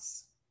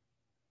loss,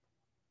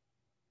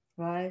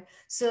 right?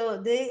 So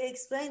they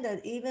explain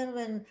that even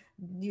when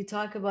you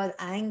talk about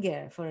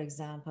anger, for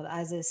example,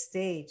 as a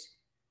stage,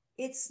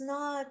 it's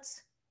not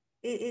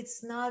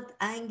it's not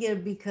anger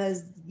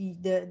because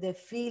the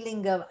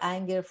feeling of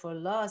anger for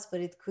loss, but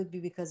it could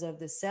be because of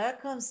the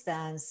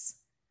circumstance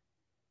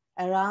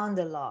around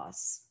the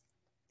loss.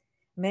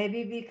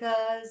 Maybe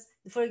because,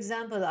 for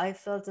example, I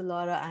felt a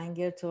lot of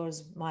anger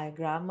towards my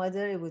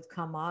grandmother. It would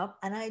come up,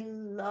 and I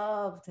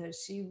loved her.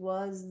 She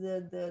was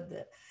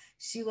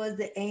she was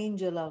the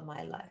angel of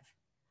my life.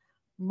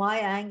 My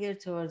anger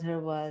toward her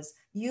was,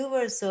 you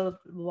were so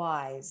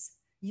wise,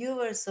 you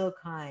were so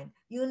kind,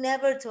 you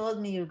never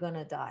told me you're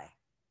gonna die.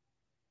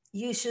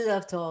 You should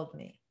have told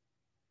me,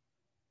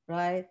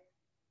 right?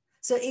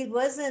 So it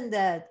wasn't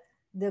that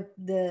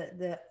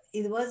the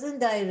it wasn't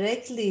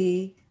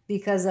directly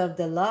because of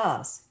the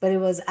loss, but it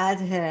was at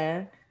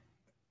her,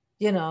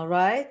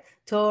 right?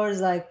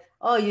 Towards like,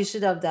 oh, you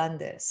should have done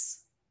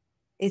this.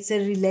 It's a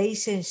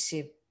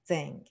relationship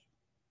thing,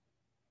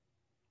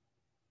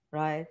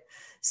 right?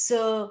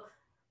 So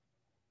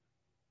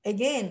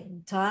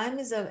again, time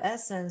is of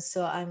essence.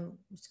 So I'm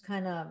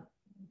kind of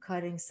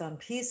cutting some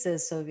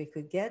pieces so we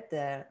could get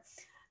there.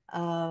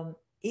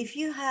 If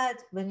you had,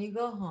 when you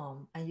go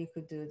home and you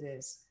could do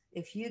this,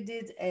 if you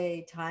did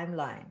a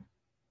timeline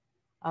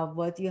of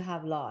what you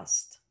have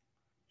lost,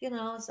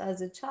 so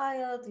as a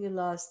child, you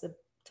lost a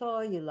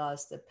toy, you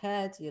lost a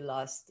pet, you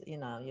lost, you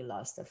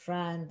lost a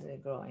friend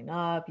growing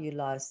up, you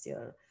lost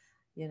your,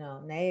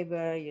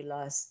 neighbor, you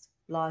lost.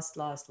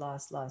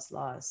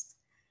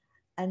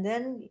 And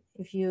then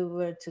if you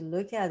were to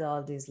look at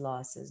all these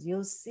losses,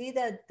 you'll see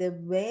that the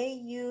way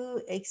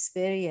you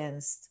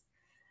experienced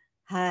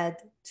had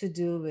to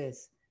do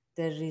with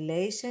the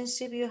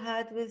relationship you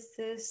had with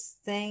this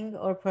thing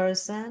or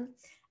person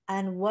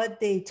and what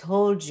they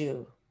told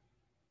you,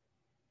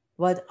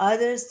 what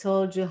others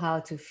told you how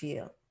to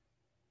feel,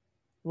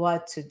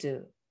 what to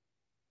do.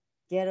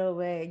 Get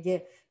away,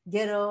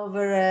 get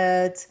over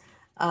it.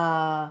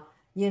 uh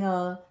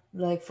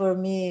like for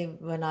me,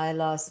 when I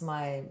lost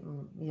my,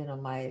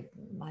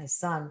 my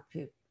son,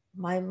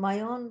 my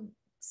own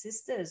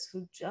sisters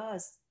who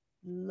just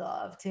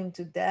loved him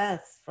to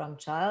death from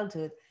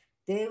childhood,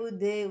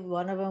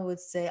 one of them would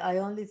say, I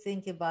only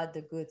think about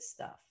the good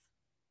stuff,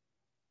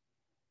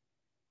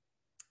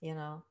 you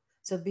know.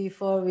 So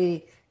before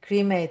we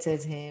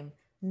cremated him,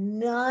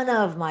 none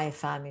of my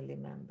family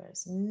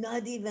members,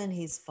 not even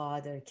his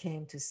father,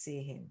 came to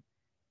see him,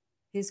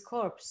 his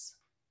corpse.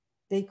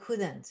 They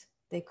couldn't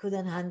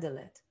handle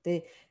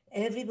it.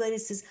 Everybody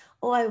says,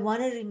 oh, I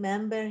want to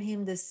remember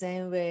him the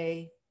same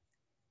way.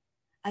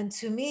 And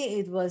to me,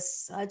 it was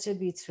such a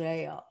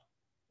betrayal.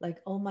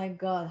 Like, oh my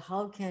God,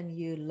 how can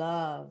you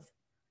love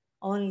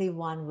only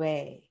one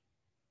way,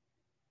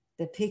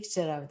 the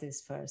picture of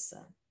this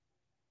person,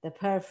 the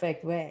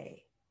perfect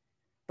way,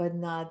 but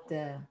not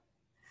the.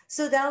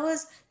 So that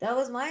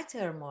was my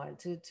turmoil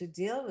to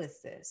deal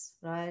with this,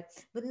 right?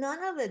 But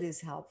none of it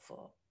is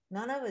helpful.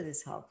 None of it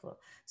is helpful.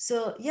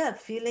 So yeah,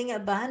 feeling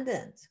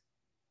abandoned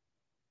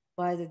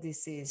by the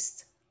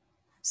deceased.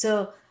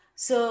 So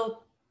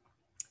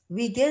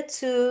we get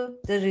to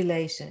the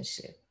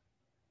relationship.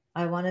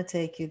 I want to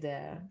take you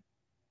there.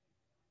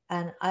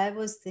 And I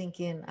was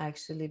thinking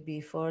actually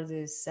before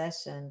this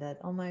session that,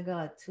 oh my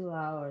God, 2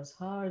 hours,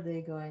 how am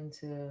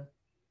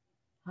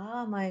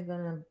I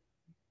going to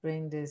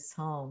bring this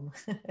home?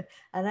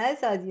 And I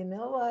thought, you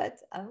know what?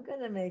 I'm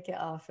going to make an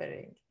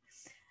offering.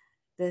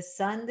 The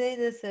Sunday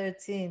the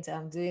 13th,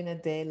 I'm doing a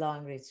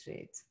day-long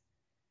retreat.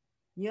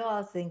 You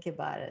all think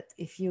about it.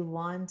 If you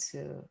want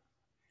to,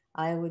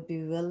 I would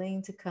be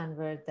willing to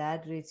convert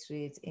that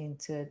retreat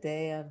into a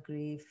day of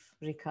grief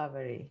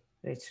recovery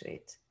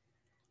retreat.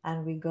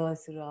 And we go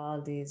through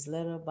all these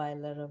little by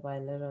little by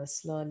little,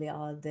 slowly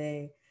all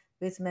day,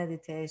 with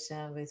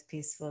meditation, with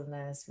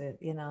peacefulness,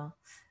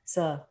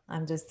 So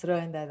I'm just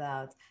throwing that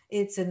out.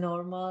 It's a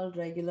normal,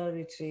 regular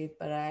retreat,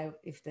 but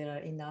if there are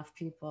enough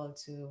people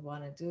to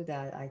want to do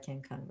that, I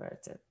can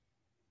convert it.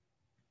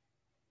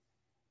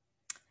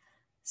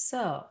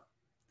 So,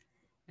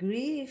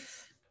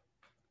 grief,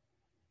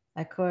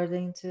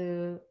 according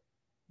to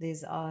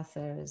these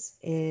authors,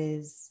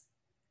 is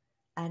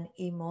an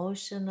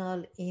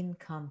emotional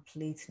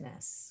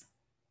incompleteness.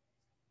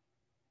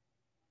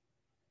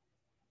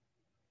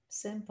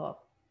 Simple.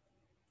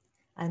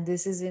 And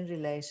this is in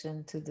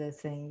relation to the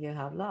thing you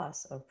have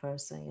lost or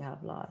person you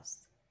have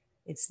lost.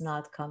 It's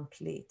not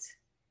complete.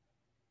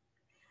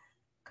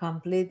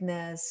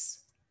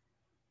 Completeness,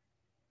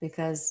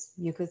 because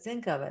you could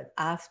think of it.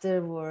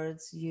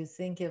 Afterwards, you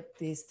think if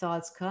these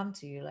thoughts come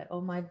to you like,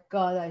 oh my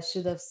God, I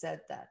should have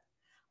said that.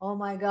 Oh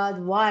my God,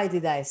 why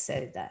did I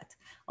say that?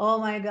 Oh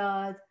my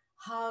God,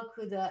 how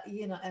could I,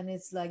 and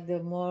it's like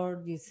the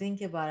more you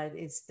think about it,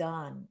 it's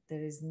done.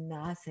 There is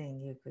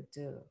nothing you could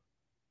do.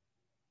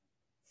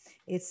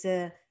 It's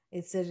a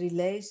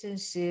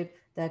relationship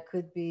that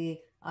could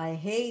be, I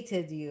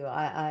hated you,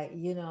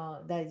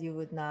 that you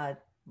would not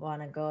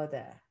want to go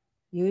there.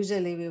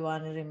 Usually we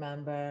want to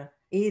remember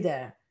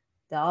either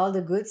all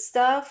the good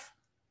stuff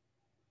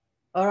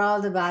or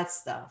all the bad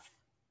stuff.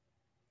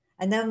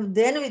 And then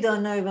we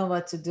don't know even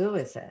what to do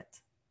with it,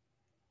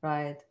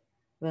 right?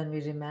 When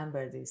we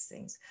remember these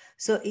things.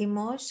 So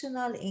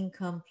emotional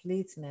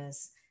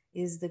incompleteness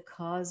is the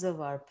cause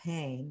of our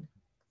pain.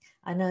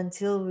 And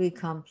until we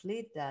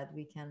complete that,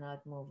 we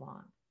cannot move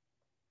on.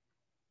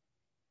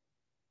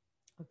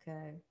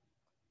 Okay.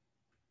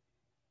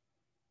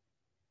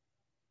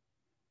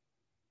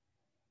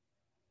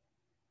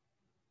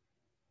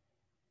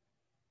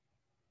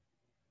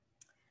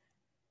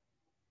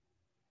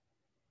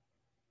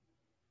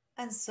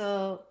 And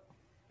so,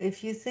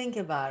 if you think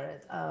about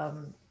it, I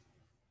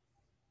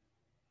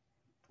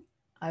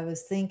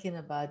was thinking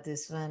about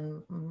this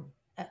when, on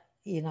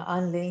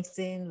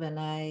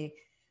LinkedIn,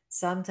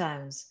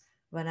 sometimes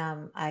when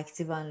I'm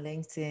active on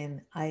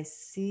LinkedIn, I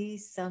see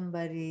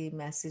somebody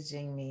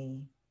messaging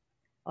me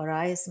or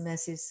I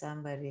message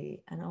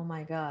somebody, and oh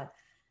my God,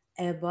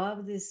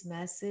 above this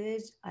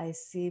message, I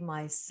see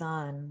my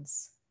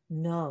son's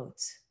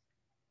note,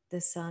 the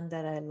son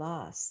that I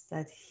lost,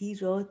 that he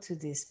wrote to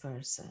this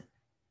person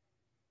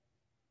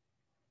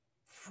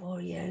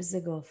 4 years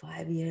ago,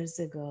 5 years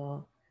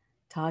ago,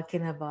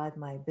 talking about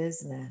my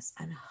business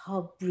and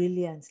how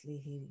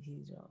brilliantly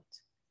he wrote.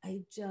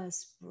 It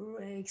just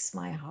breaks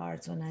my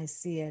heart when I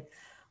see it.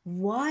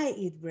 Why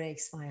it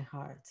breaks my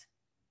heart?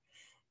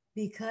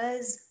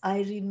 Because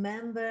I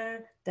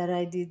remember that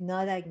I did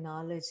not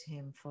acknowledge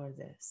him for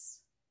this.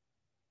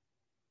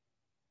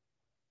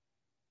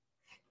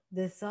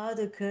 The thought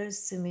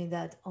occurs to me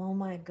that, oh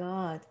my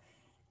God,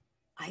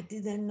 I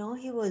didn't know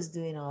he was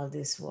doing all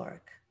this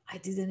work. I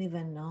didn't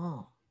even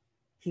know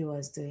he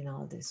was doing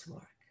all this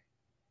work.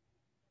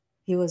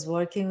 He was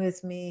working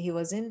with me. He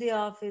was in the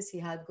office. He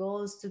had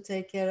goals to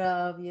take care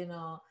of,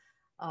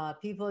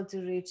 people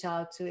to reach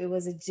out to. It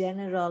was a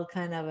general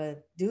kind of a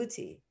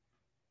duty.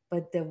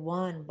 But the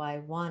one by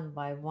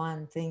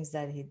one things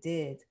that he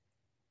did,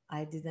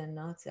 I didn't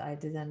know. I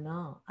didn't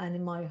know.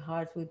 And my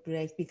heart would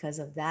break because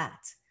of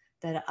that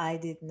I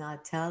did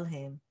not tell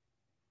him.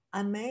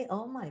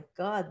 Oh my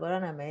God, what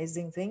an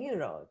amazing thing you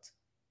wrote.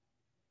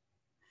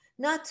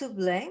 Not to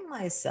blame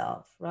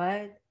myself,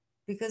 right?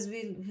 Because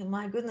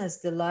my goodness,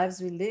 the lives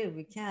we live,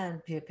 we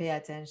can't pay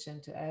attention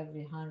to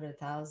every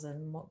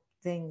 100,000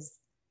 things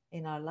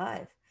in our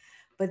life.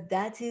 But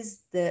that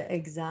is the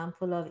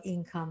example of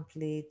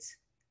incomplete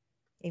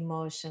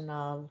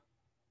emotional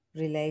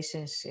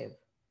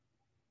relationship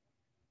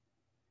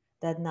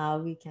that now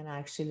we can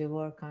actually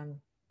work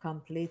on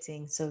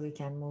completing so we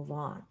can move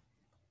on,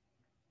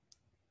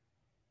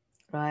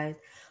 right?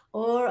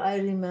 Or I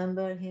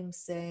remember him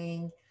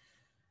saying,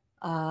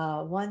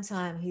 one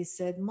time he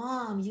said,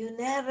 Mom, you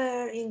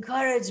never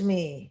encourage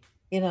me,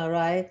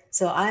 right?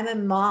 So I'm a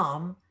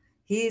mom,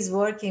 he's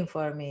working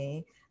for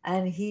me,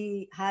 and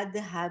he had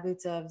the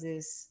habit of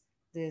this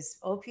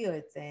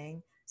opioid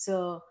thing.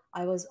 So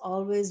I was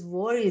always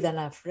worried and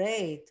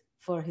afraid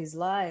for his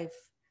life.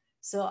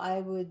 So I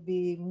would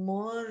be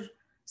more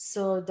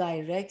so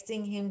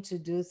directing him to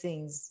do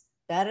things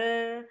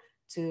better,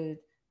 to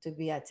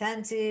be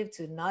attentive,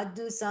 to not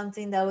do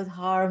something that would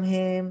harm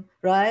him,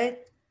 right?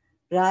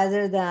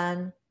 Rather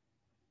than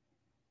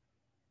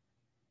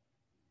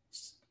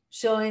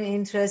showing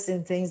interest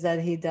in things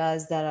that he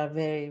does that are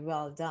very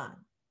well done.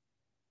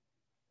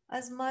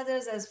 As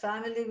mothers, as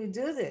family, we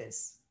do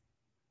this.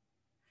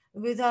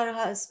 With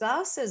our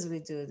spouses, we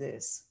do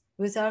this.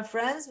 With our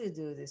friends, we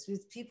do this.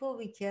 With people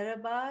we care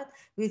about,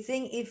 we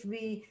think if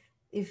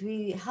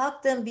we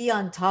help them be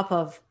on top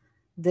of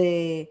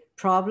the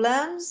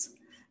problems,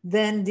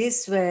 then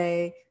this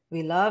way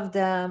we love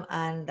them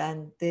and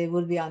they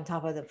will be on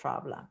top of the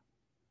problem.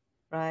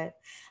 Right.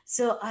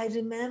 So I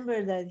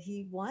remember that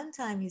one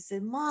time he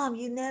said, Mom,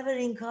 you never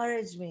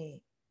encourage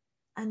me.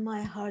 And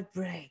my heart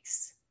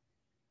breaks.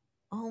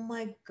 Oh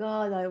my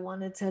God. I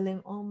want to tell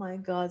him, oh my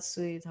God,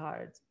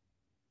 sweetheart,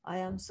 I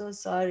am so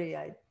sorry.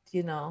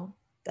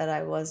 That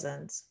I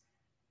wasn't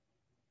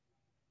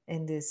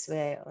in this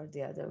way or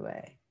the other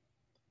way.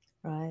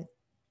 Right.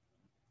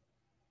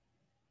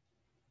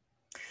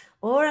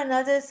 Or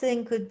another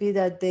thing could be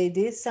that they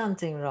did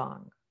something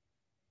wrong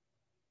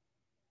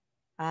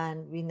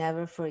and we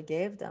never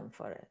forgave them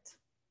for it.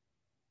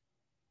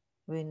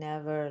 We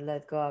never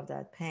let go of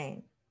that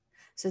pain.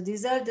 So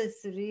these are the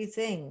three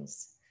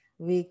things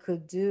we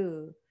could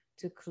do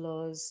to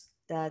close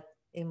that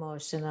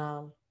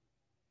emotional,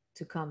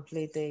 to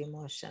complete the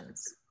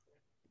emotions.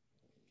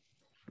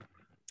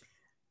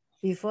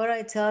 Before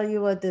I tell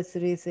you what the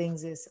three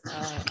things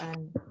are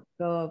and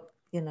go,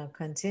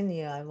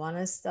 continue, I want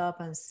to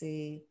stop and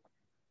see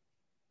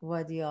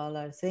what you all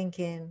are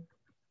thinking,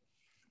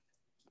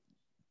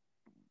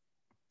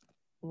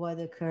 what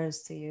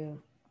occurs to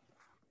you.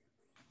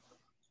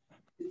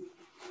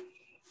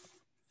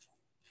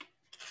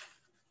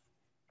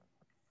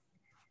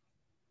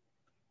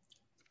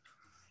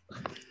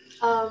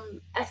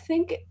 I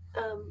think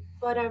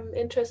what I'm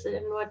interested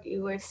in what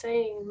you were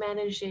saying,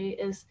 Manijeh,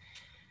 is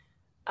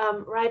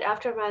right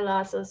after my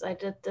losses, I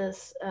did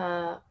this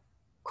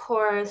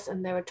course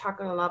and they were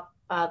talking a lot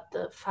about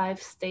the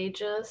 5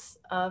 stages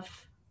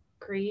of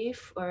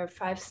grief or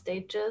 5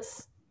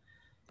 stages.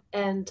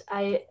 And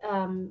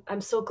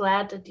I'm so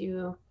glad that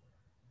you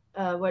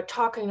are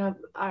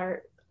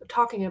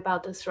talking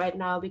about this right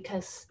now,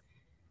 because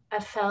I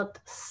felt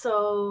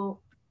so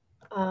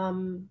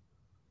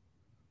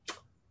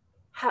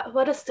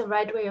what is the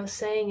right way of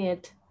saying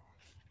it?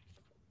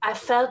 I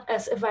felt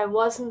as if I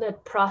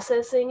wasn't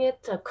processing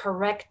it the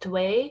correct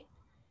way,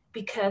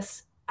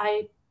 because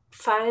I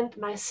find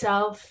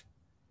myself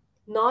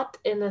not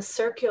in a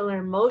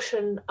circular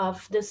motion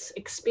of this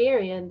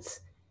experience,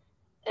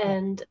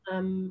 And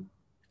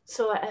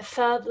so I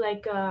felt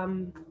like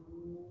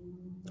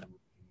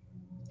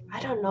I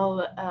don't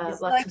know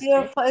It's what like to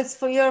say. it's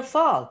for your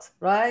fault,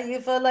 right? You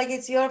feel like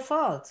it's your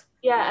fault.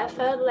 Yeah, I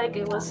felt like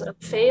it was a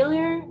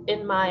failure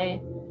in my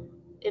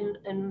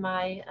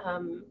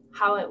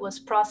how it was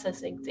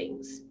processing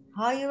things.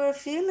 How you were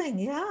feeling.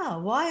 Yeah.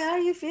 Why are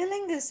you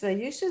feeling this way?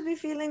 You should be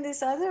feeling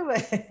this other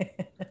way.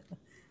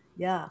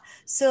 Yeah.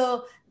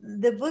 So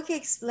the book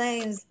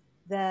explains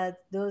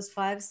that those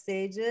 5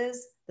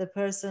 stages, the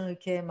person who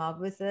came up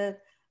with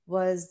it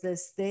was the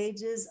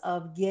stages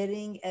of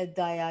getting a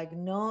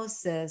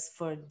diagnosis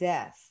for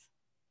death.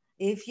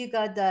 If you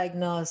got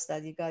diagnosed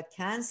that you got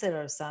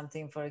cancer or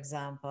something, for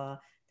example,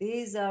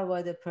 these are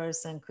what a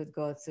person could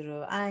go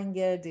through: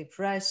 anger,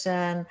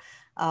 depression,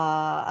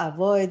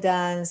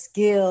 avoidance,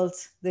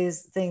 guilt,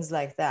 these things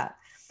like that.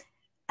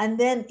 And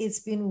then it's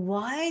been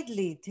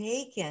widely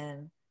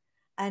taken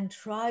and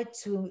tried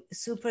to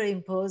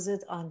superimpose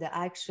it on the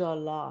actual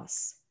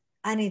loss.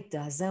 And it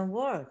doesn't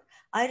work.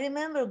 I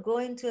remember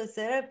going to a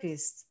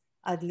therapist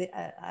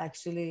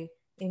actually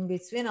in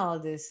between all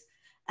this.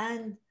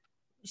 And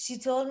she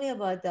told me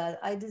about that.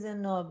 I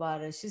didn't know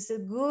about it. She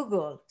said,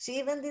 Google. She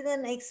even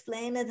didn't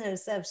explain it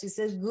herself. She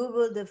said,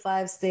 Google the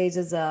 5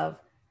 stages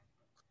of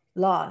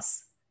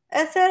loss.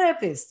 A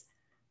therapist.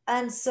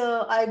 And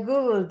so I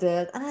Googled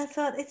it and I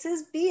thought, it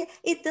says B.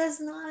 It does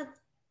not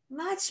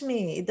match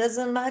me. It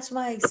doesn't match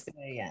my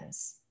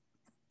experience.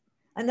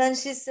 And then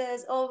she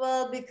says, oh,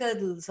 well,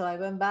 because, so I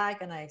went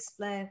back and I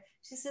explained.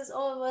 She says,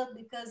 oh, well,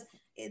 because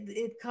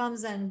it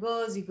comes and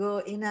goes, you go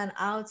in and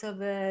out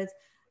of it.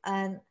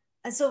 And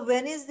so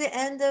when is the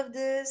end of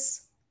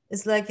this?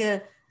 It's like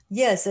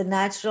yes, a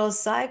natural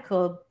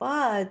cycle,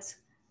 but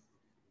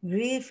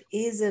grief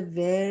is a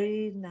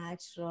very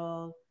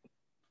natural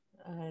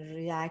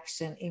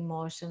reaction,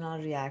 emotional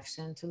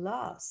reaction to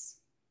loss.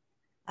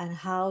 And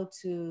how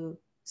to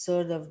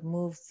sort of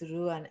move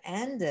through and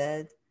end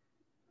it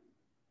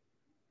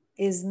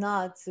is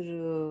not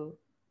through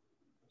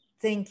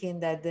thinking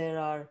that there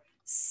are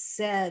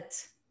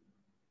set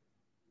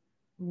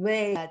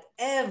way that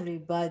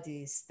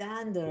everybody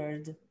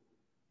standard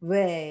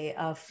way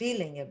of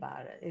feeling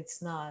about it.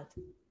 It's not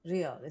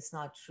real. It's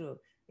not true.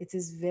 It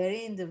is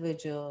very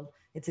individual.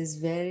 It is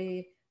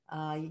very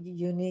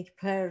unique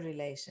per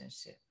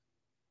relationship,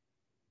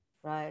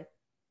 right?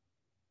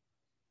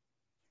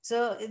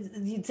 So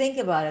you think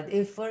about it.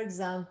 If, for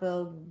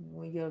example,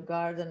 your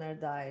gardener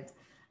died,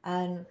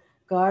 and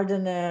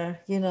gardener,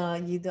 you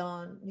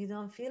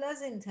don't feel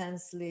as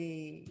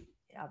intensely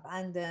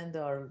abandoned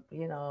or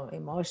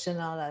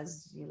emotional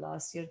as you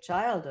lost your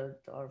child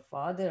or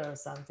father or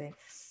something.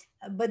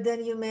 But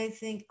then you may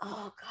think,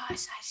 oh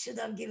gosh, I should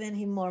have given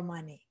him more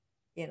money,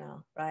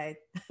 right?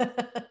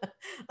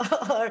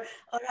 or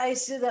I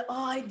should have,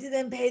 oh, I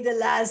didn't pay the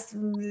last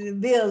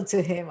bill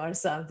to him or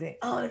something.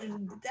 Oh,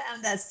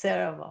 damn, that's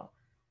terrible,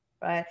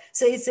 right?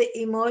 So it's an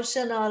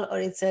emotional or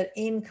it's an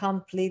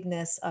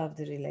incompleteness of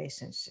the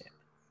relationship.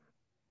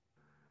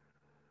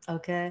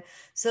 Okay.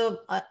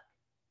 So,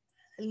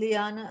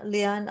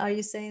 Leon, are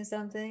you saying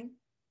something?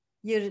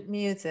 You're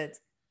muted.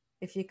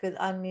 If you could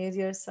unmute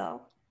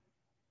yourself.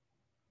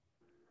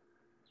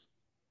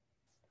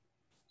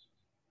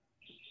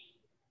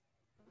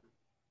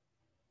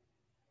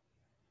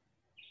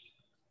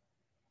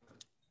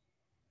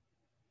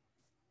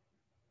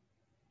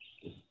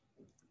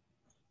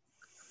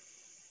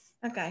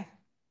 Okay,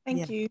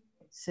 Yeah, thank you.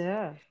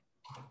 sure.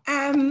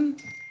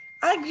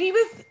 I agree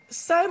with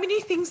so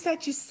many things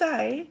that you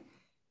say.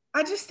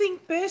 I just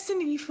think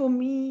personally for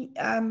me,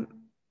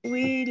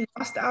 we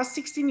lost our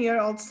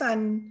 16-year-old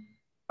son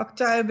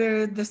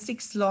October the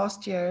 6th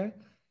last year.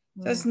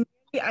 So it's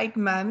nearly 8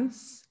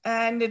 months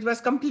and it was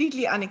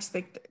completely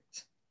unexpected.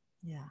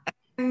 Yeah.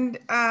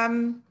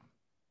 And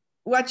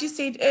what you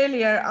said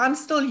earlier, I'm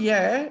still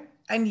here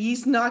and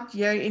he's not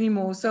here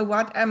anymore. So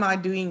what am I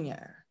doing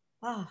here?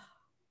 Ah.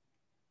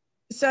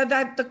 So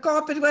that the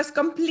carpet was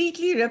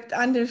completely ripped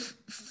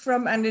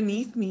from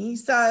underneath me.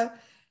 So,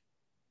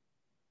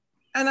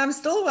 and I'm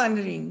still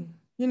wondering,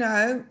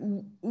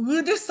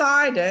 who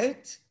decided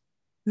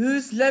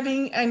who's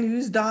living and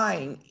who's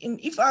dying? And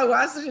if I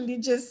was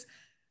religious,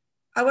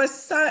 I was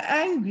so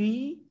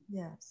angry.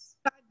 Yes.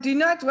 I do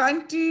not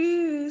want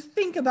to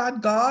think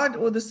about God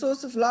or the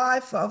source of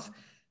life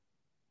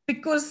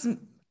because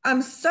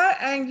I'm so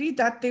angry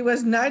that there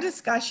was no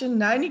discussion,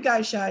 no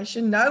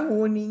negotiation, no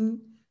warning.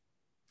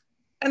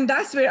 And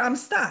that's where I'm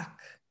stuck.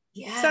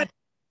 Yeah. So,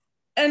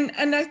 and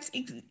that's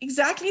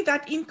exactly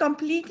that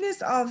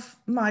incompleteness of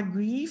my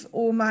grief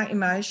or my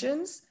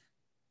emotions.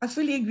 I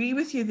fully agree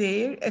with you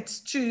there.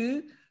 It's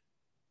true.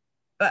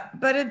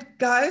 But it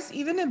goes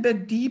even a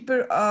bit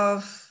deeper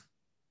of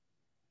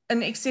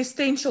an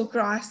existential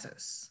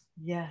crisis.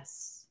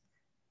 Yes.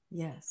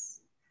 Yes.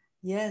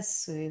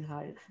 Yes,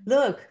 sweetheart.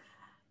 Look,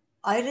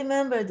 I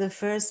remember the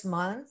first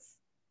month,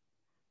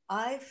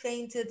 I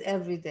fainted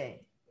every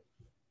day.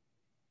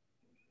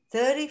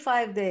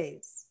 35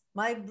 days.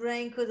 My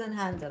brain couldn't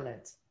handle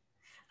it.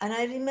 And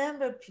I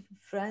remember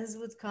friends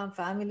would come,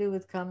 family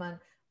would come, and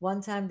One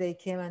time they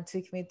came and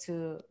took me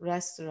to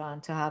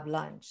restaurant to have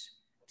lunch,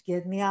 to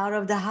get me out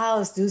of the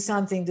house, do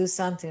something,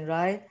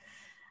 right?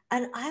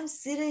 And I'm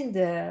sitting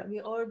there,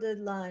 we ordered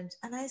lunch,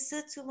 and I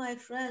said to my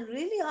friend,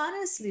 really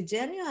honestly,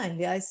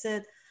 genuinely, I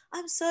said,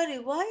 I'm sorry,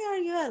 why are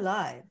you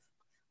alive?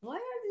 Why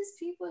are these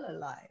people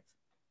alive?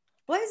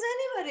 Why is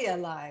anybody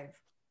alive?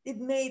 It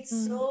made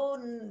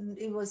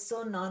it was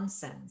so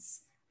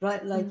nonsense,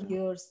 right? Like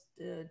your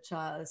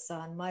child,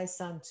 son, my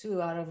son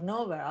too, out of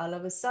nowhere, all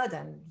of a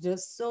sudden,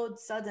 just so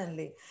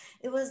suddenly.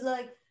 It was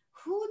like,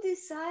 who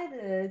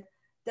decided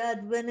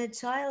that when a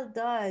child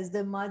dies,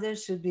 the mother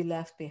should be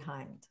left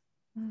behind?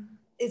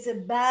 It's a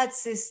bad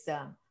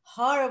system,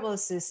 horrible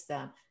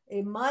system.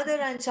 A mother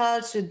and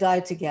child should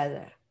die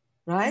together,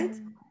 right?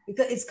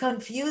 Because it's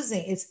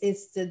confusing. It's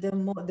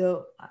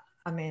the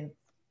I mean,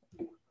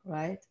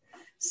 right?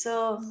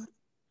 So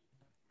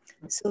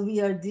we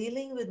are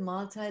dealing with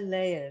multi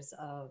layers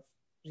of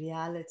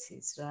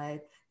realities,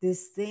 right?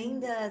 This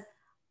thing that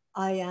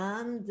I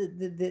am,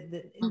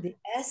 the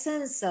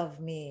essence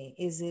of me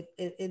is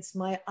it's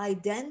my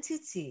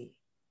identity.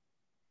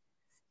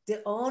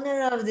 The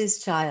owner of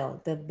this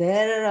child, the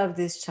bearer of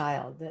this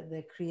child,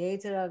 the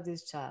creator of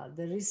this child,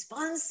 the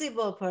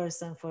responsible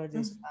person for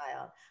this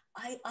child.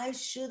 I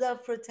should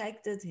have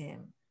protected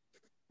him.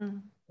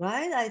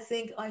 Right? I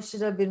think I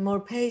should have been more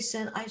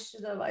patient. I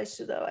should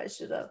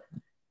have.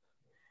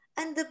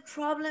 And the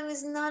problem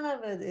is none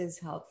of it is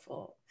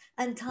helpful.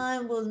 And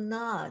time will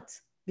not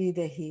be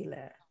the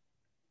healer.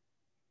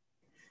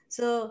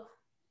 So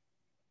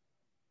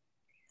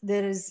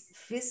there is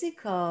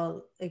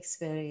physical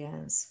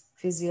experience,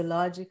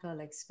 physiological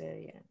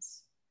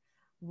experience.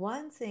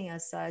 One thing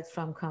aside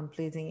from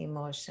completing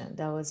emotion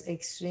that was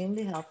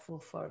extremely helpful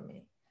for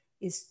me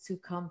is to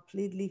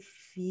completely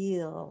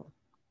feel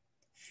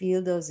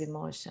those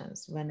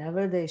emotions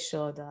whenever they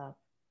showed up.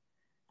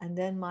 And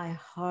then my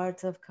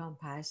heart of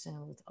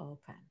compassion would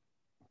open.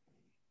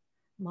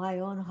 My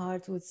own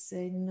heart would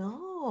say,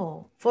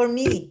 no, for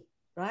me,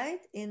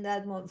 right? In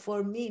that moment,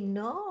 for me,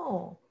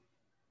 no,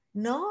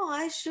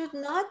 I should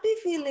not be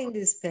feeling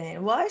this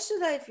pain. Why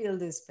should I feel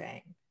this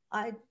pain?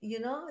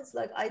 It's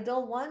like, I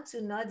don't want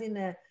to, not in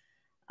a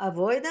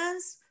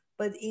avoidance,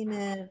 but in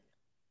a,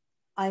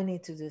 I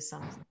need to do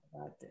something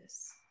about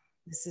this.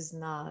 This is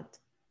not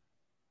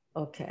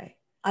okay.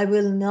 I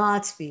will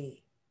not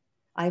be.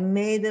 I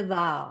made a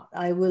vow.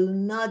 I will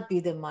not be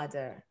the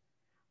mother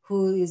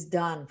who is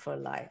done for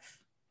life.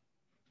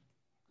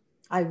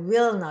 I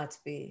will not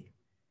be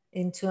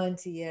in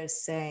 20 years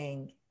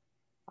saying,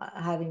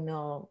 having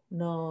no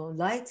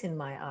light in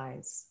my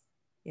eyes,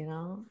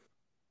 no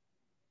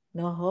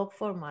hope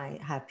for my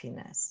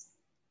happiness.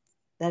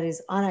 That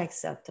is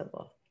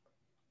unacceptable.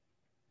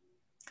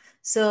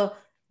 So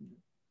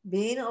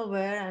being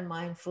aware and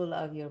mindful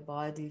of your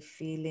body,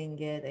 feeling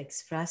it,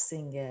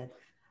 expressing it,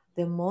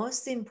 the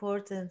most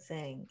important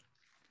thing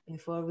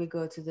before we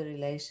go to the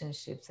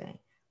relationship thing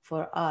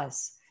for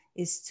us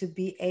is to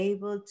be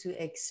able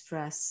to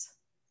express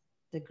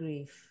the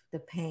grief, the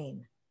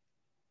pain.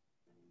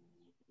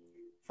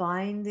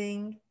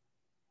 Finding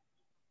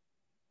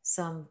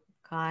some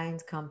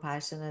kind,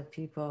 compassionate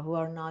people who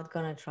are not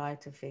going to try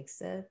to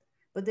fix it,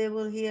 but they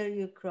will hear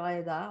you cry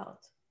it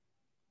out.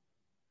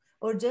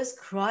 Or just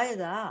cry it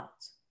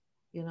out,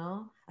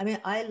 I mean,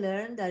 I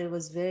learned that it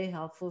was very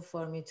helpful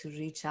for me to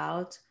reach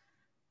out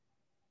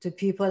to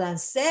people and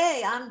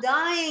say, I'm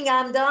dying,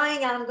 I'm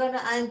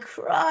gonna, and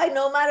cry,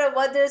 no matter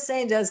what they're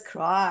saying, just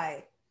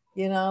cry, I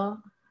mean,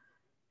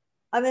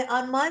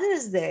 on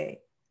Mother's Day,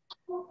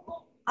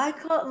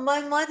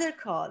 my mother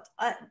called.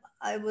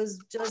 I was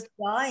just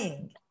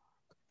dying.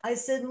 I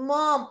said,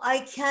 Mom, I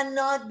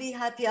cannot be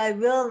happy. I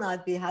will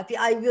not be happy.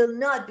 I will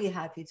not be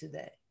happy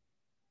today.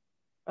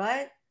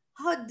 Right?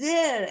 How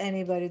dare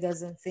anybody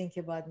doesn't think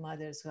about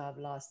mothers who have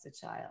lost a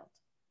child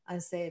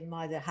and say,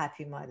 Mother,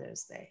 happy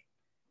Mother's Day.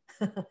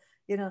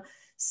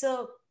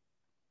 So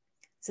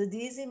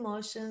these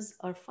emotions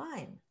are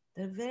fine.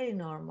 They're very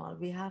normal.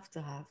 We have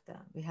to have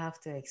them. We have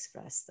to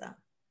express them.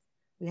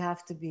 We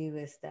have to be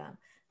with them.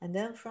 And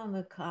then from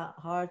a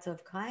heart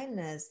of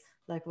kindness,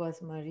 like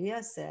what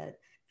Maria said,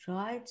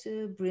 try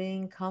to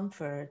bring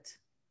comfort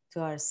to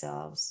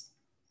ourselves.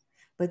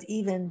 But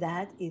even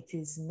that, it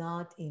is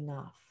not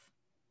enough.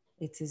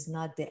 It is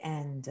not the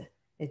end.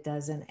 It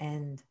doesn't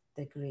end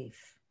the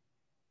grief.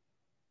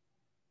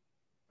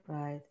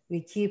 Right?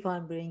 We keep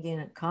on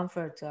bringing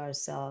comfort to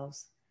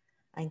ourselves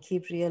and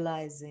keep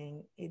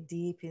realizing it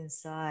deep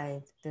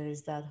inside, there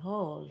is that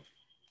hole.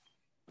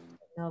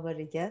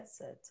 Nobody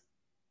gets it.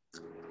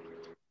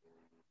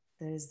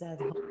 There is that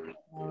hole.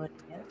 Nobody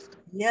gets it.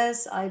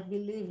 Yes, I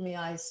believe me,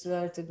 I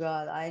swear to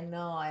God, I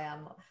know I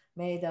am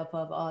made up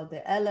of all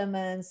the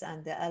elements,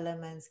 and the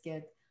elements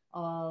get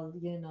all,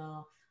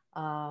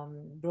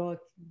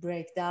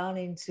 break down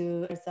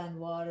into earth and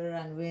water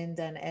and wind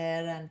and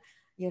air and,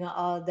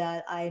 all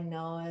that. I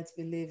know it,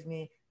 believe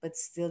me, but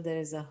still there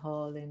is a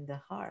hole in the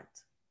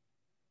heart,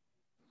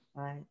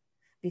 right?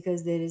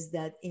 Because there is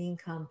that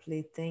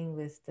incomplete thing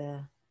with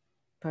the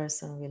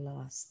person we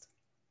lost.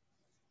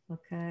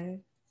 Okay.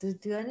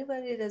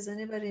 Does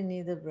anybody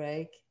need a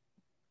break?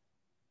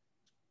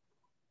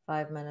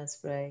 5 minutes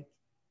break?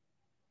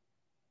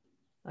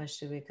 Or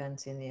should we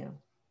continue?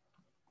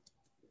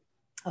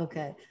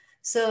 Okay.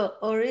 So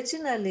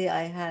originally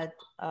I had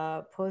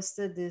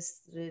posted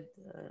this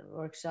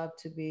workshop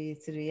to be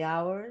 3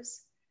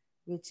 hours.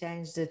 We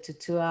changed it to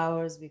 2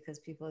 hours because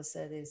people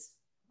said it's,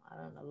 I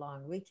don't know,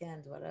 long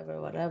weekend,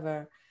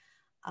 whatever.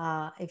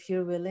 If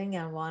you're willing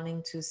and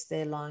wanting to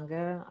stay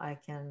longer, I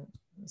can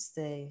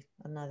stay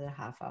another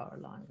half hour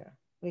longer.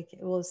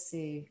 We'll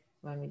see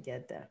when we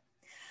get there.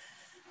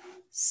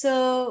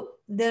 So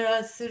there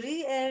are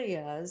 3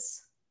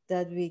 areas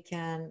that we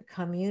can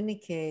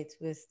communicate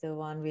with the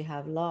one we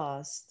have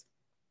lost.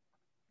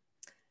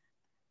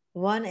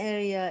 One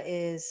area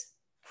is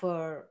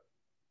for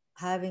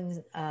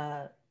having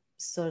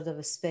sort of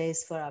a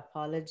space for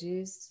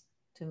apologies,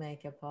 to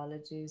make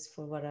apologies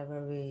for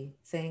whatever we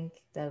think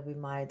that we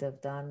might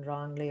have done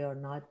wrongly or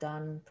not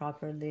done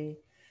properly.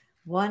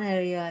 One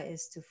area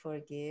is to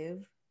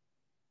forgive.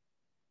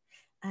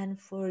 And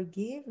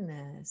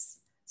forgiveness,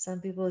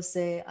 some people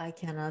say, I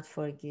cannot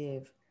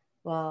forgive.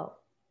 Well,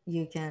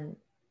 you can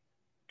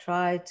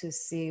try to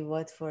see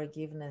what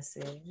forgiveness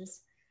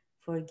is.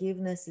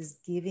 Forgiveness is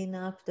giving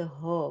up the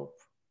hope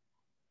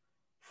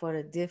for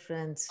a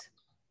different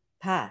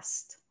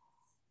past,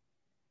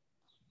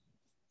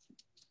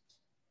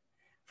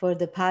 for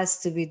the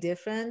past to be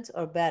different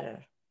or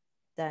better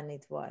than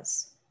it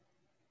was.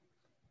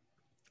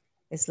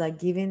 It's like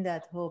giving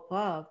that hope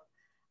up,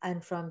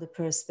 and from the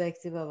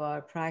perspective of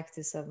our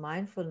practice of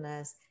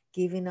mindfulness,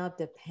 giving up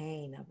the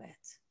pain of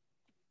it.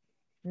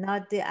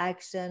 Not the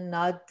action,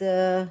 not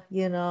the,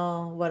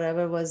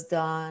 whatever was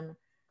done,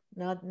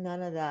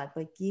 none of that,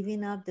 but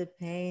giving up the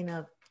pain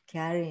of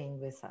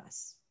carrying with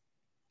us.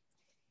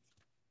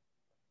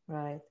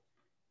 Right?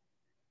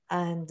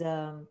 And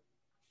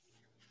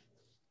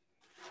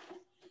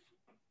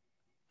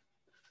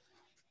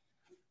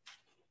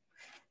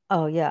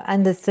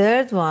and the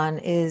third one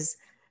is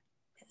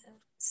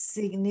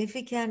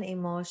significant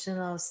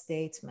emotional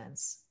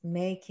statements,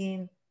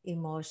 making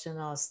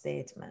emotional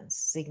statements,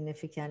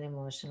 significant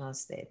emotional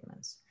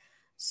statements.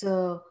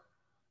 So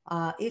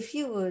if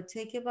you would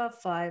take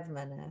about 5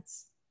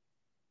 minutes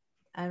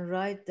and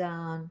write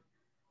down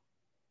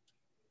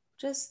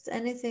just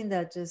anything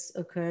that just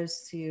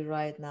occurs to you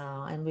right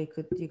now, and you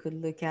could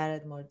look at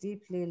it more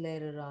deeply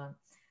later on.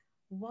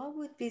 What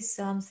would be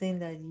something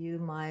that you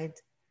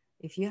might,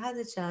 if you had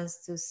the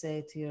chance to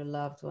say to your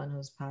loved one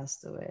who's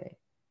passed away,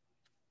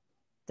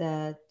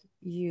 that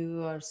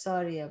you are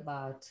sorry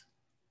about,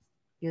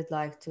 you'd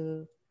like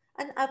to.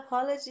 An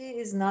apology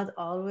is not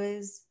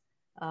always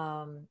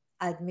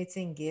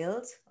admitting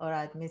guilt or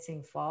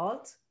admitting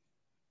fault.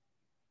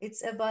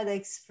 It's about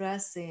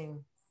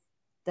expressing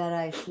that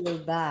I feel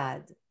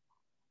bad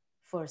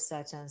for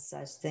such and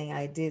such thing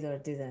I did or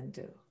didn't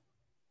do.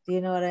 Do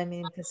you know what I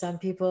mean? Because some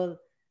people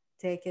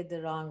take it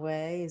the wrong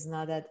way. It's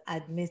not that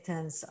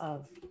admittance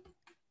of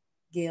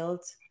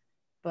guilt,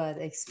 but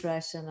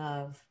expression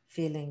of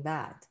feeling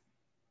bad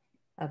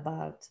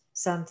about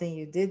something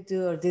you did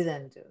do or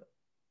didn't do,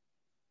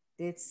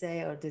 did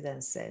say or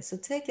didn't say. So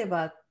take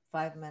about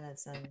 5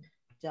 minutes and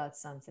jot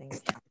something.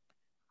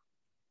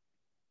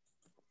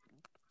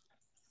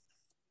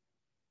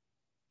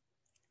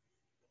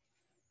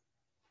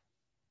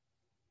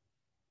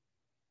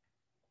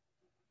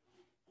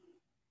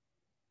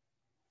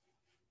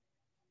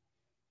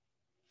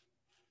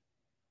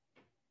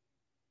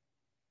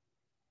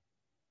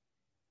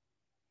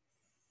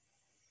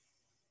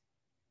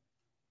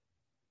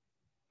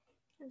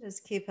 And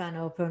just keep an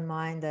open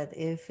mind that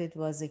if it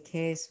was a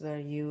case where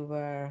you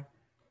were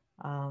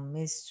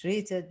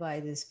mistreated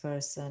by this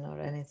person or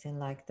anything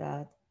like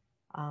that,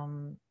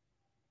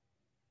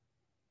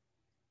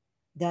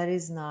 that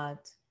is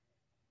not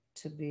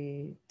to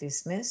be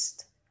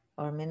dismissed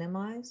or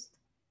minimized.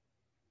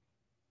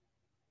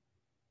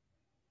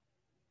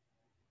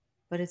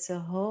 But it's a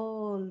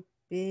whole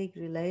big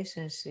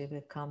relationship,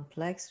 a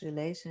complex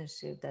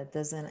relationship that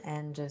doesn't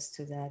end just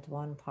to that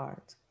one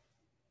part.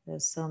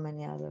 There's so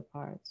many other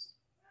parts.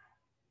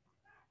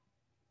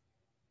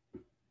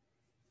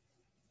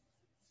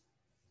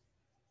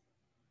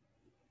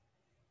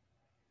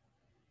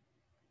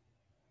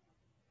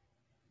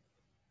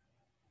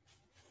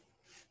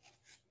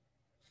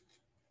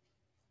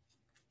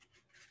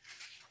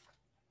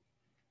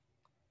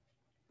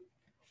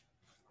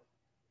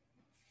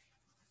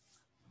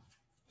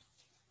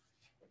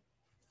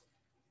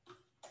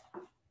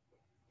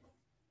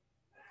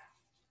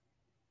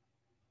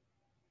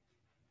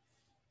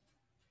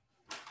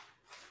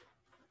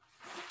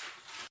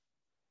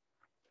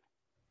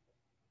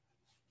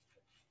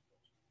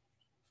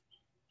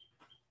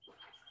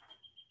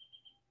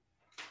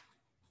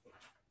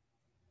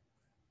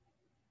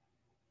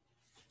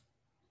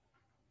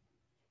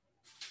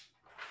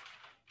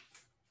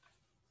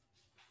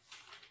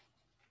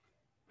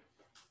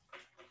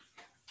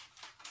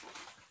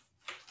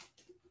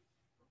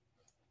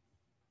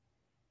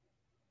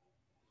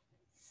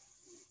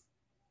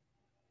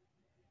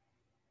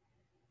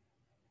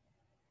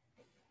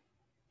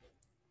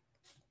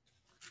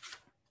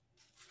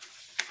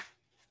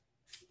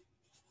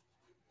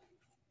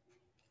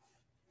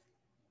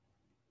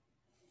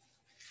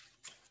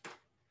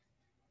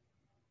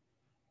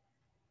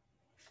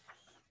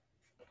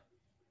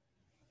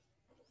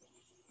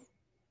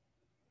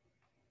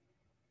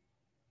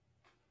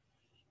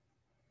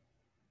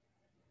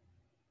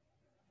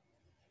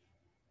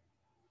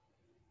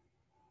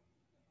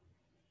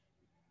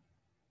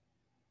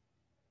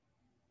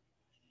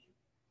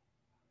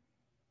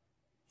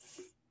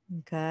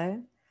 Okay.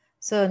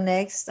 So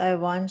next, I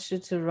want you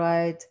to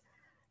write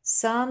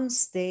some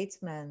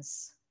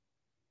statements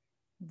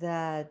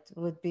that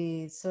would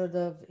be sort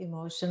of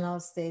emotional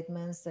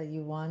statements that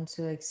you want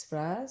to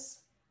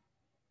express,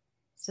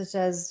 such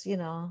as,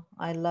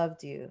 I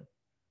loved you,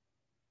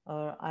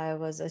 or I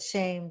was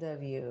ashamed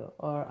of you,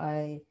 or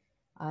I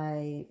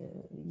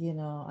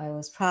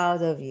was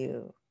proud of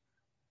you.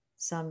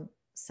 Some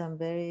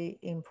very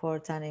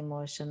important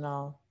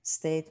emotional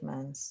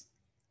statements.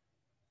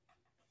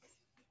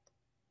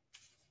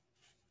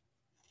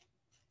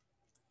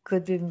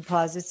 Could be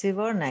positive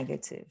or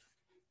negative.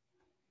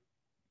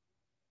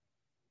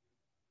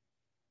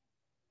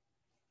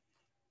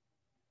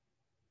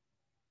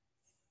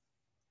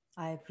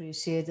 I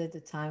appreciated the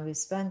time we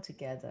spent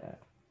together,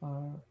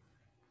 or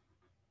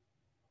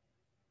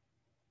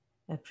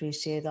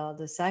appreciate all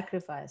the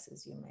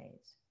sacrifices you made.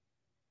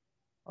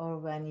 Or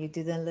when you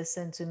didn't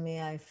listen to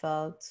me, I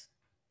felt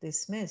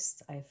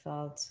dismissed. I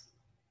felt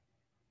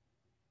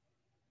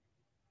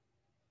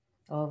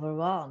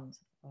overwhelmed.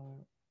 Or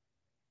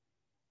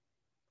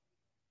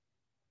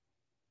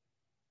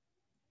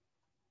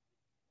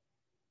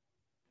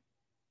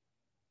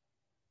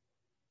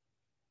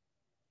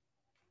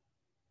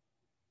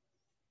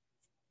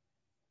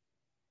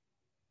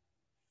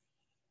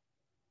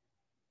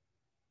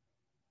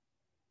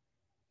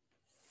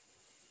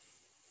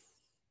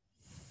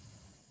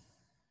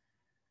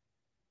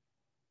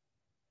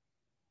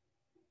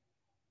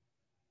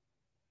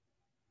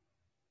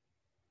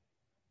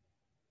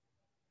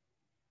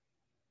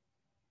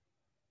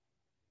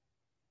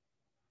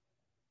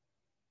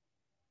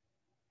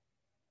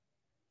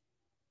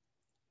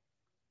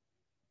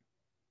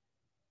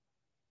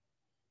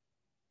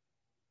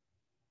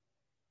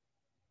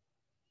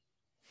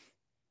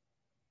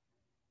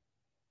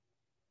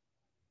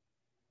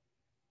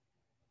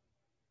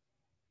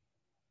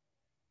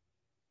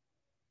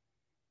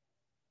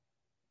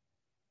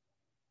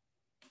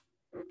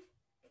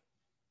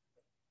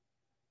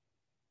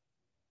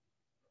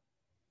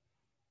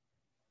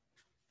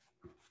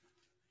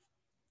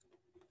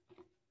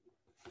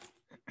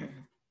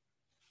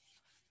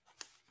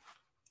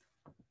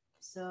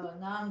so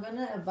now I'm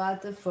gonna,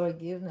 about the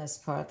forgiveness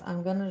part,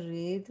 I'm gonna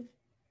read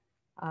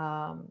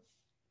um,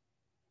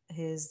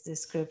 his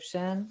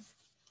description.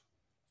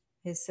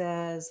 He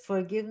says,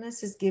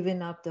 forgiveness is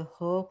giving up the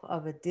hope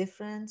of a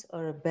different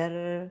or a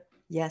better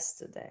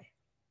yesterday.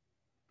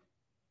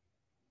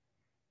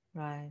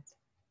 Right.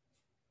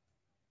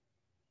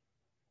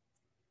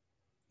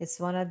 It's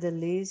one of the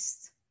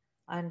least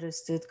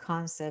understood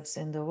concepts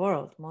in the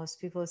world. Most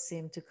people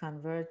seem to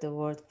convert the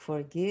word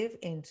forgive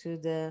into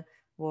the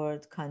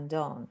word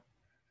condone.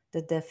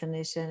 The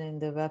definition in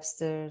the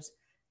Webster's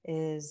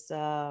is,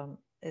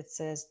 it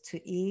says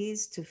to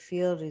ease, to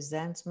feel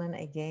resentment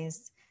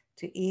against,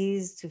 to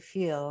ease, to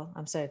feel,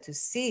 I'm sorry, to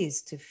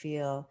cease to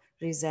feel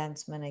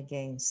resentment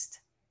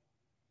against,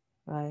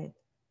 right?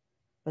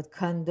 But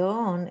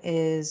condone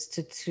is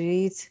to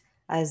treat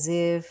as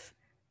if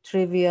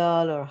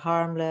trivial or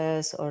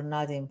harmless or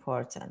not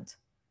important.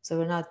 So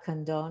we're not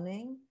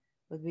condoning,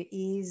 but we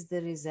ease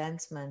the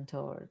resentment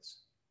towards,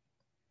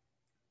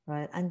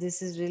 right? And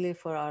this is really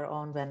for our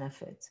own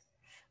benefit.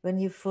 When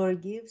you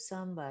forgive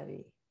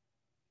somebody,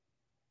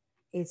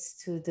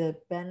 it's to the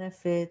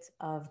benefit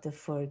of the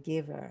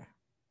forgiver.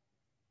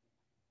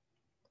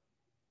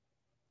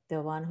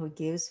 The one who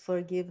gives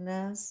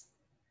forgiveness,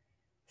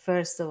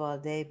 first of all,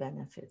 they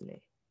benefit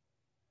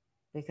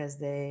because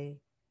they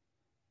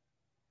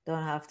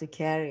don't have to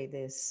carry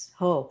this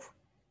hope,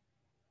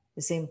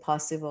 this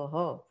impossible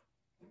hope,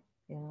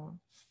 you know.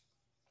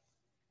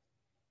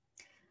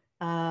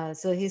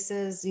 So he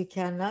says, you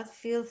cannot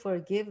feel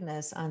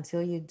forgiveness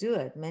until you do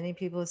it. Many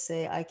people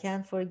say, I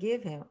can't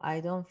forgive him. I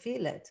don't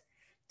feel it.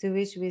 To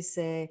which we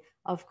say,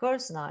 of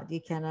course not.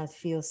 You cannot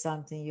feel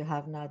something you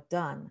have not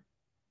done.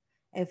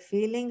 A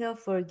feeling of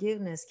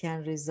forgiveness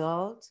can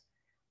result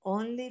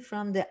only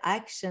from the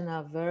action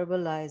of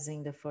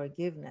verbalizing the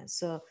forgiveness.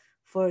 So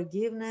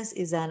forgiveness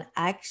is an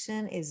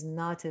action, is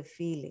not a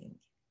feeling.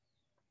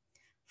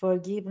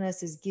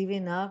 Forgiveness is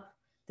giving up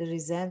the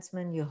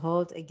resentment you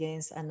hold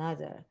against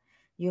another.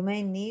 You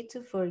may need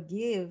to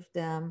forgive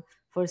them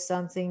for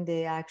something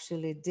they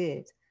actually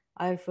did.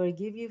 I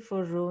forgive you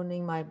for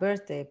ruining my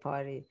birthday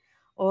party,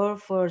 or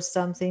for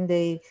something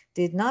they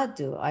did not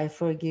do. I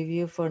forgive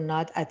you for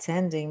not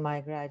attending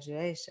my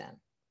graduation.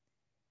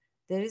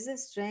 There is a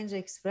strange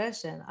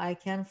expression, I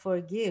can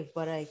forgive,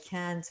 but I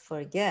can't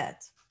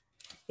forget.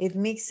 It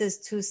mixes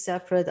two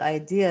separate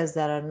ideas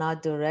that are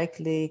not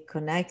directly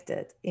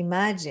connected.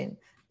 Imagine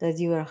that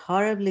you were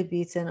horribly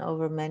beaten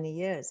over many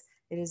years.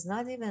 It is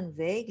not even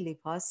vaguely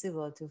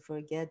possible to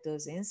forget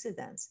those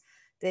incidents.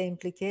 The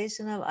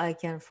implication of I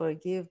can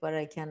forgive but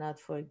I cannot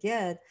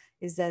forget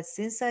is that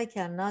since I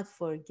cannot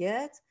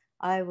forget,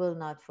 I will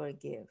not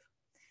forgive.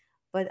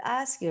 But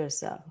ask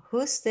yourself,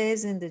 who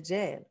stays in the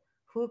jail?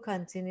 Who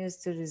continues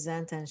to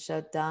resent and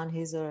shut down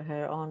his or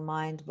her own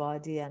mind,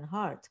 body, and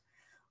heart?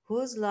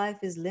 Whose life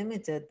is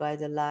limited by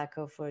the lack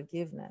of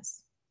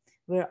forgiveness?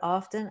 We're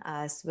often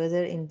asked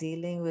whether in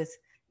dealing with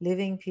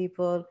living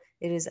people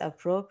it is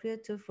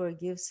appropriate to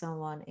forgive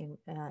someone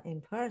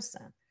in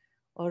person,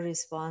 or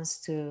response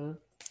to,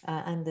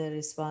 and the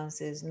response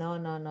is no,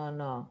 no, no,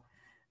 no.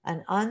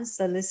 An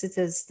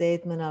unsolicited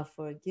statement of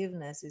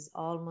forgiveness is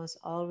almost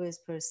always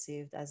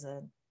perceived as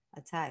an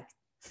attack.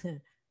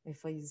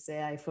 If you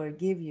say, I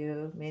forgive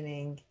you,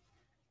 meaning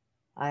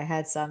I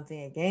had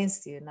something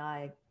against you,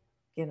 now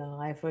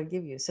I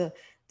forgive you. So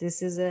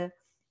this is a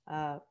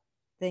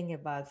thing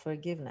about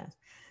forgiveness.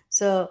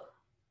 So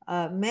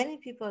many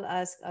people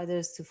ask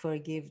others to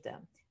forgive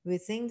them. We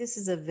think this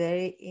is a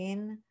very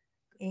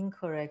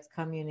incorrect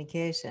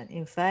communication.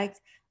 In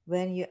fact,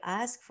 when you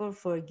ask for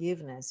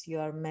forgiveness, you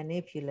are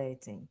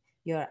manipulating.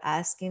 You are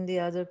asking the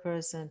other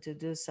person to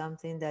do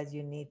something that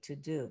you need to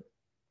do.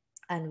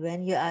 And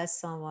when you ask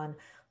someone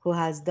who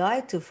has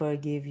died to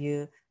forgive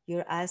you,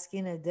 you're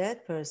asking a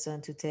dead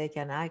person to take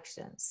an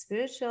action.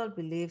 Spiritual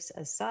beliefs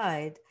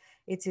aside,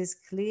 it is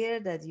clear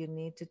that you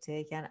need to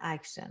take an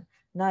action,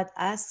 not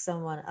ask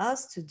someone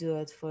else to do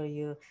it for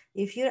you.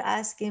 If you're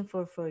asking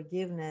for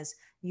forgiveness,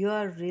 you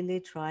are really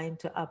trying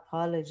to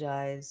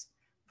apologize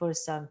for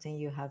something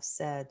you have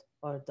said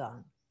or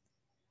done.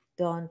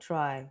 Don't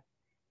try,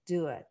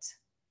 do it.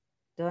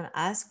 Don't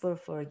ask for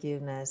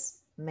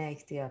forgiveness,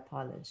 make the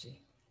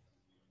apology.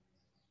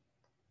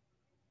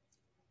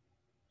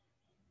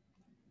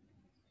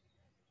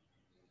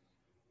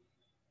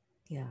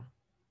 Yeah.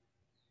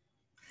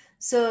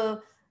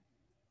 So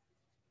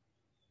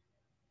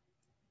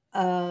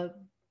uh,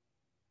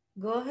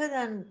 go ahead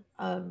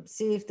and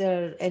see if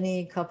there are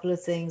any couple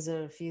of things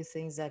or a few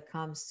things that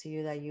comes to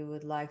you that you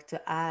would like to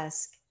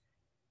ask,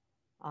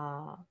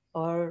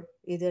 or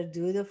either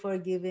do the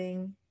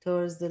forgiving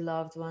towards the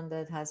loved one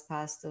that has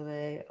passed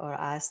away or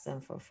ask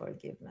them for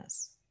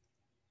forgiveness.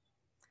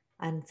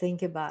 And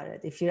think about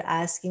it. If you're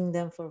asking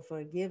them for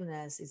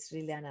forgiveness, it's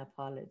really an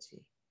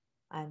apology.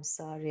 I'm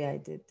sorry I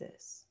did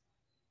this.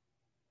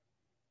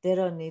 They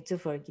don't need to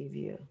forgive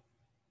you,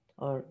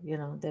 or they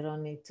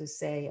don't need to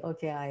say,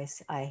 okay,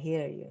 I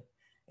hear you.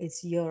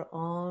 It's your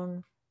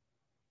own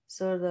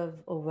sort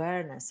of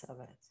awareness of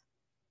it,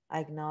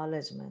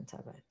 acknowledgement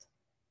of it.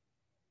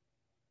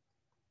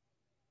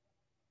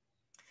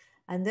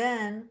 And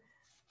then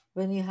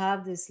when you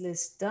have this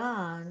list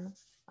done,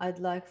 I'd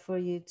like for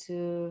you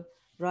to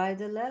write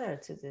a letter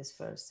to this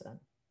person.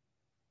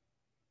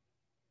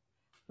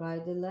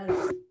 Write a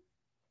letter.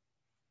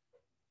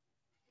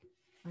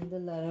 And the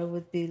letter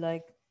would be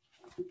like,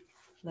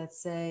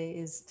 let's say,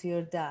 is to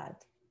your dad.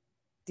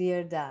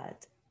 Dear Dad,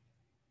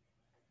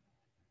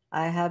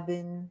 I have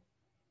been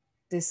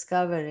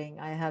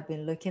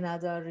looking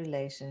at our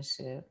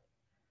relationship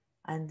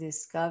and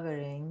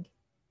discovering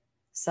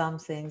some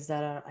things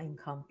that are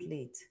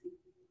incomplete,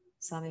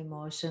 some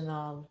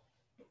emotional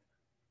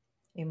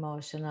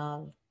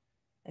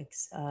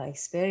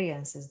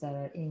experiences that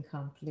are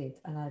incomplete,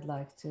 and I'd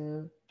like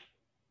to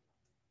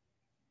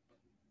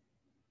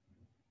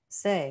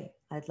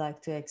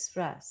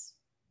express.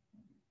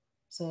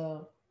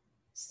 So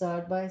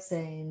start by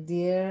saying,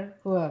 dear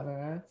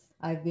whoever,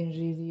 I've been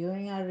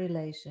reviewing our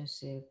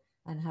relationship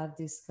and have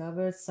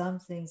discovered some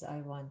things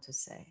I want to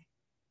say.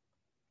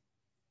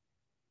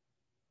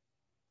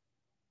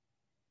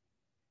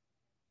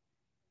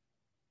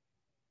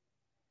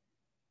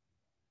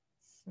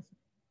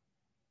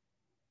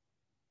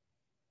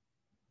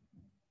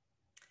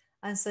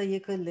 And so you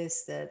could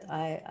list it.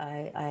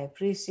 I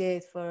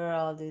appreciate for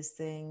all these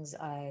things.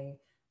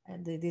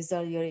 These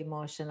are your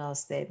emotional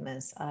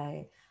statements.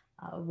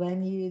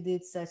 When you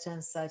did such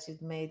and such,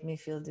 it made me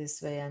feel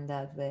this way and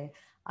that way.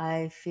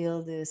 I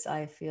feel this,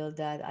 I feel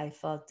that, I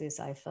felt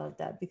this, I felt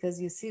that. Because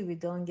you see, we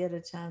don't get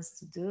a chance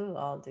to do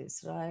all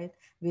this, right?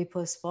 We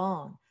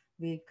postpone.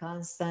 We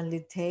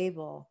constantly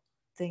table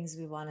things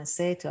we want to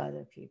say to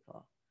other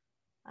people.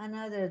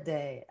 Another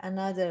day,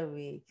 another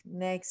week,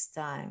 next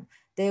time.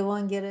 They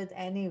won't get it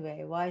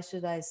anyway. Why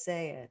should I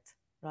say it,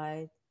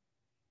 right?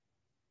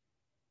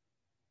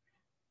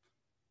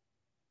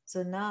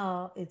 So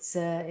now it's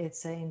a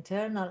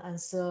internal, and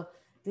so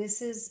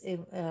this is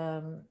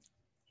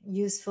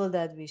useful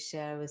that we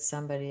share with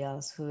somebody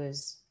else who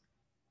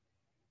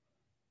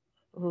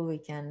we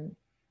can,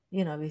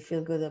 we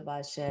feel good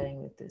about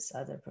sharing with this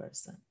other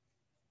person.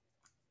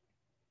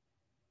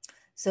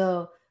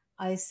 So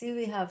I see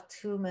we have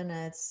 2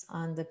 minutes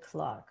on the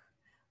clock.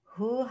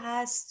 Who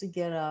has to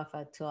get off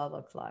at 12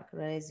 o'clock?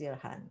 Raise your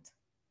hand.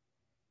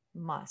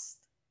 Must.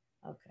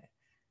 Okay.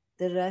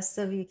 The rest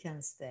of you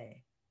can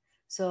stay.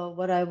 So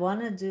what I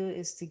want to do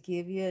is to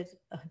give you,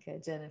 okay,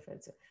 Jennifer,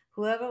 too.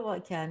 Whoever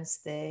can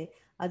stay,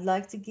 I'd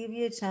like to give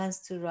you a chance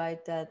to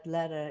write that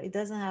letter. It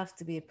doesn't have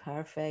to be a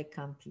perfect,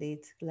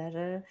 complete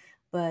letter,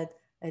 but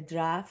a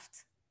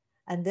draft.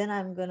 And then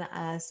I'm going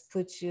to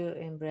put you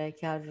in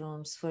breakout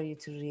rooms for you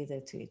to read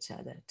it to each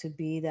other, to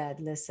be that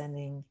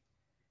listening,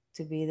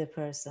 to be the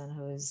person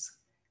who is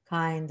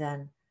kind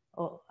and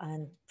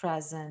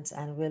present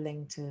and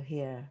willing to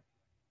hear.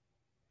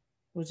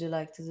 Would you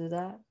like to do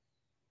that?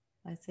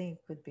 I think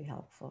it could be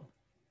helpful.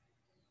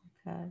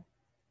 Okay.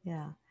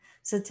 Yeah.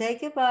 So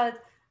take about,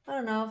 I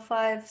don't know,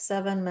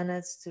 5-7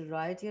 minutes to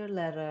write your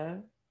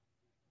letter.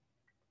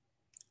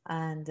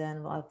 And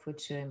then I'll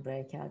put you in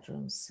breakout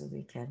rooms so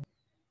we can.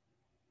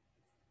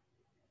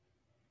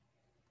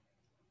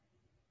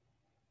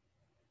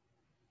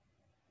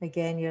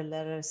 Again, your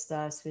letter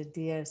starts with,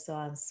 Dear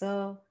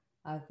so-and-so,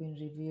 I've been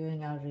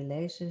reviewing our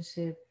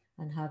relationship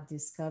and have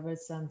discovered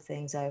some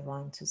things I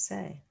want to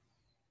say.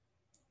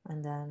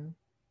 And then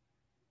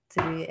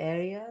 3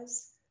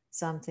 areas,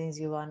 some things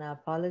you want to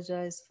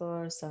apologize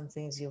for, some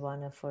things you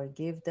want to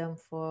forgive them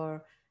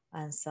for,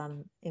 and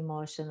some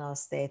emotional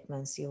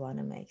statements you want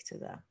to make to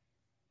them.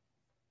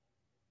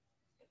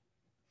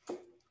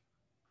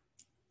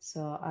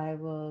 So I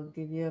will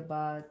give you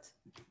about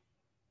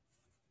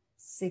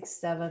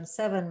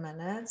 7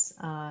 minutes.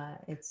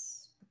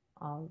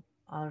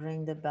 I'll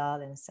ring the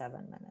bell in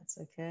 7 minutes,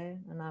 okay?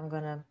 And I'm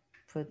gonna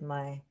put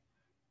my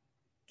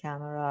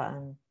camera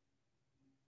and